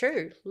like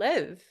true.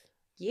 Live,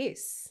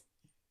 yes.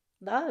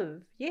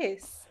 Love,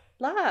 yes.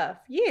 Laugh,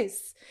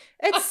 yes.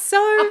 It's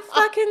so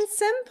fucking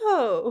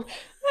simple.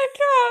 I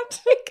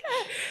can't.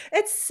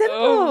 It's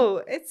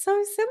simple. It's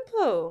so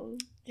simple.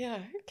 Yeah,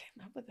 who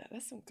came up with that?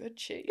 That's some good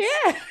cheese.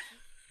 Yeah.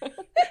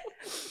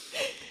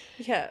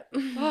 Yeah.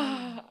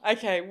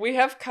 Okay, we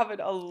have covered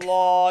a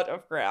lot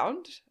of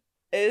ground.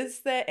 Is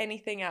there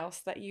anything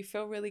else that you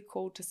feel really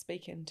called to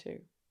speak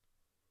into?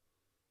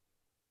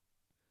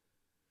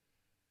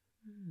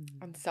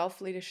 On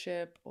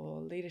self-leadership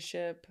or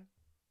leadership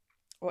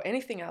or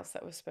anything else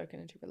that was spoken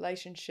into,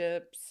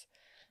 relationships,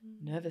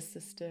 nervous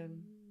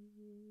system.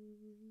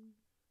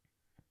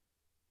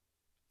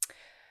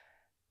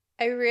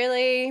 I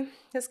really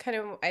just kind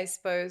of, I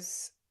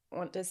suppose,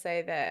 want to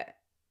say that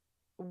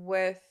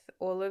with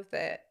all of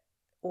that,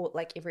 or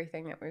like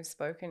everything that we've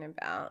spoken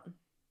about,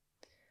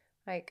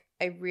 like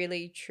I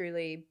really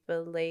truly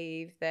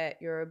believe that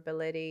your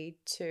ability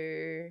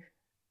to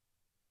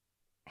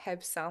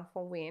have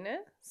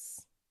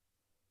self-awareness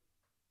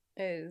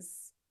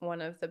is one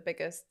of the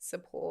biggest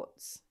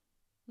supports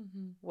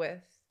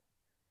with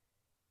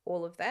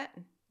all of that.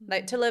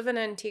 Like to live in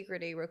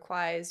integrity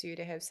requires you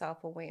to have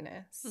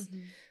self-awareness.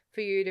 For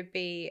you to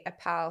be a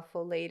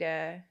powerful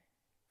leader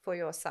for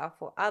yourself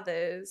or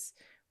others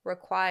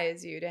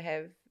requires you to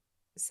have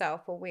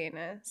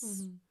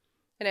self-awareness.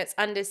 And it's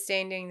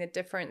understanding the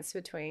difference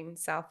between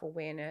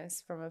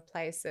self-awareness from a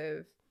place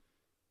of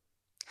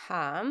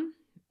harm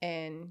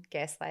and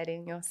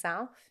gaslighting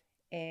yourself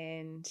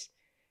and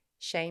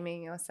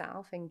shaming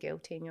yourself and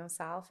guilting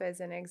yourself as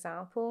an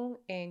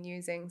example, and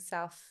using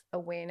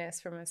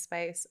self-awareness from a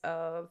space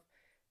of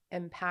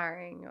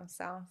empowering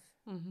yourself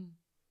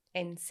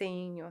and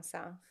seeing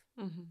yourself.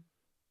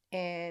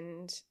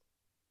 And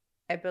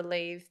I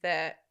believe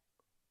that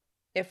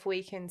if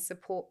we can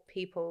support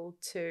people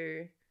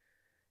to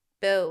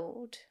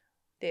build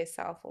their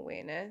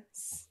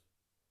self-awareness,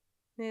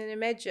 then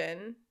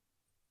imagine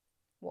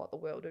what the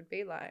world would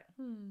be like.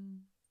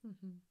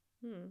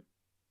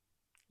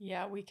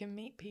 Yeah, we can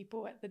meet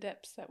people at the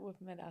depths that we've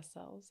met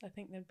ourselves. I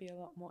think there'd be a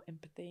lot more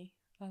empathy,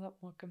 a lot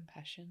more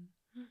compassion.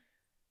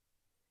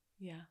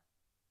 Yeah,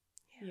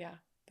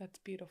 that's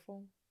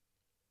beautiful.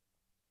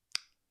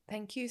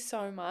 Thank you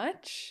so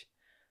much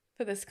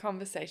for this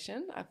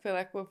conversation. I feel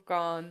like we've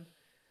gone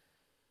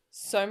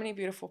so many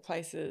beautiful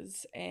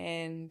places,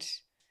 and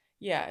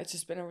yeah, it's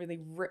just been a really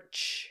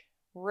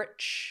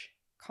rich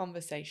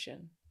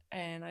conversation.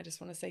 And I just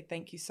want to say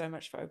thank you so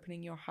much for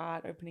opening your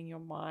heart, opening your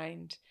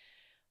mind,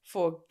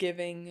 for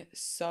giving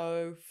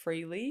so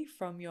freely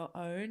from your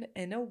own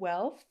inner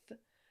wealth.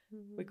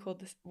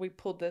 We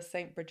pulled the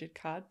St. Bridget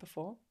card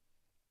before.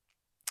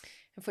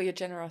 And for your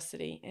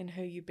generosity in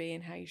who you be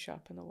and how you show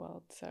up in the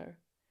world. So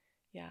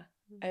yeah,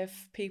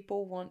 if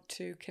people want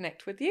to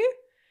connect with you,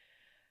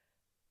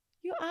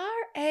 you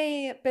are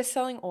a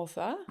best-selling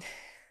author.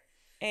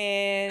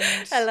 And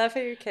I love how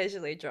you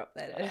casually drop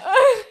that in.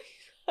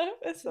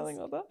 Best-selling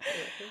author.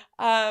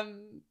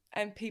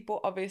 And people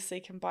obviously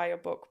can buy your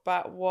book,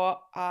 but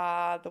what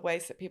are the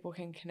ways that people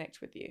can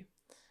connect with you?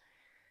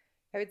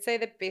 I would say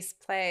the best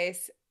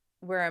place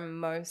where I'm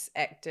most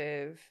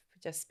active,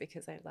 just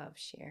because I love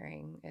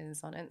sharing,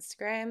 is on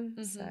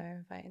Instagram. So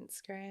by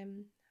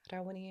Instagram,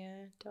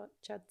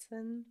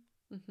 rawania.judson.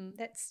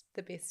 That's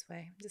the best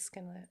way. I'm just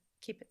going to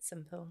keep it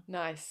simple.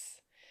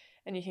 Nice.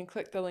 And you can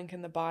click the link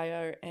in the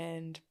bio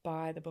and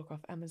buy the book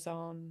off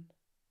Amazon.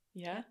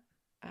 Yeah.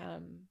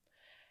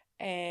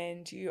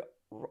 And you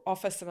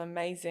offer some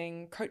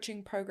amazing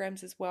coaching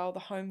programs as well, the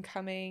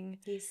Homecoming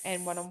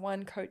and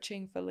one-on-one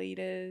coaching for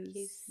leaders.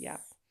 Yeah.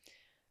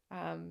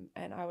 And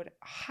I would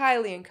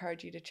highly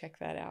encourage you to check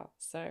that out.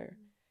 So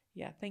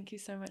yeah, thank you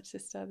so much,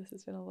 sister. This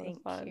has been a lot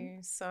of fun. Thank you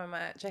so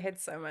much. I had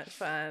so much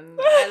fun.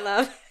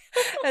 I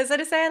was going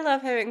to say, I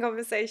love having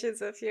conversations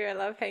with you. I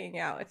love hanging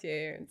out with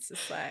you.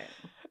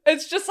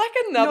 It's just like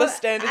another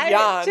standard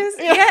yarn.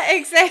 Yeah,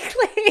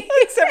 exactly.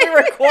 Except we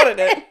recorded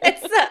it.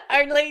 It's the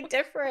only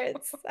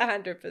difference.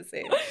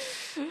 100%.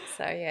 So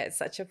yeah, it's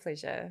such a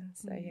pleasure.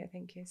 So yeah,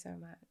 thank you so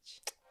much.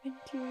 Thank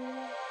you.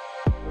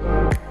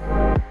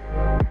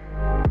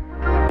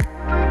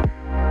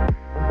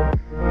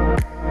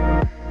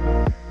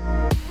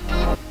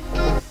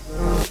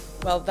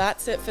 Well,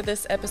 that's it for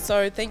this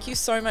episode. Thank you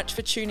so much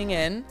for tuning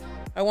in.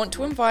 I want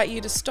to invite you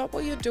to stop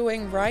what you're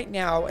doing right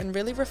now and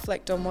really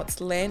reflect on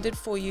what's landed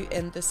for you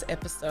in this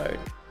episode.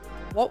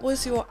 What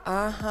was your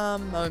aha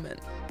moment?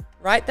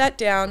 Write that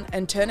down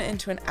and turn it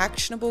into an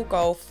actionable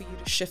goal for you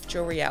to shift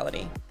your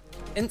reality.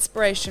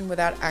 Inspiration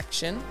without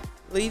action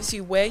leaves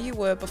you where you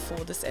were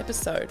before this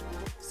episode.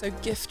 So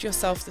gift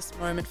yourself this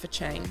moment for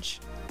change.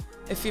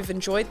 If you've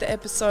enjoyed the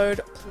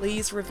episode,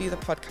 please review the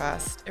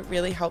podcast. It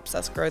really helps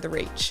us grow the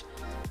reach.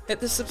 Hit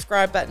the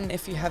subscribe button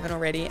if you haven't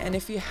already, and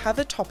if you have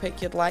a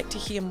topic you'd like to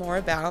hear more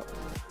about,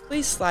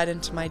 please slide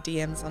into my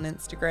DMs on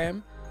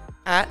Instagram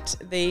at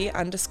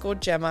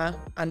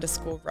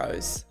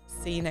 @the_Gemma_Rose.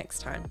 See you next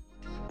time.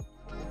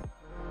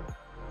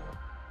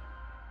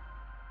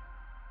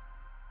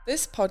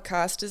 This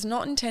podcast is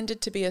not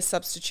intended to be a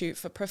substitute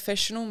for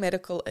professional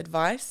medical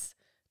advice,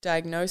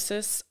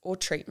 diagnosis, or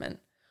treatment.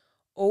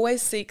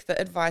 Always seek the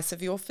advice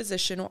of your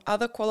physician or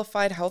other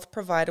qualified health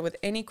provider with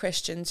any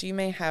questions you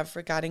may have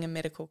regarding a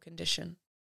medical condition.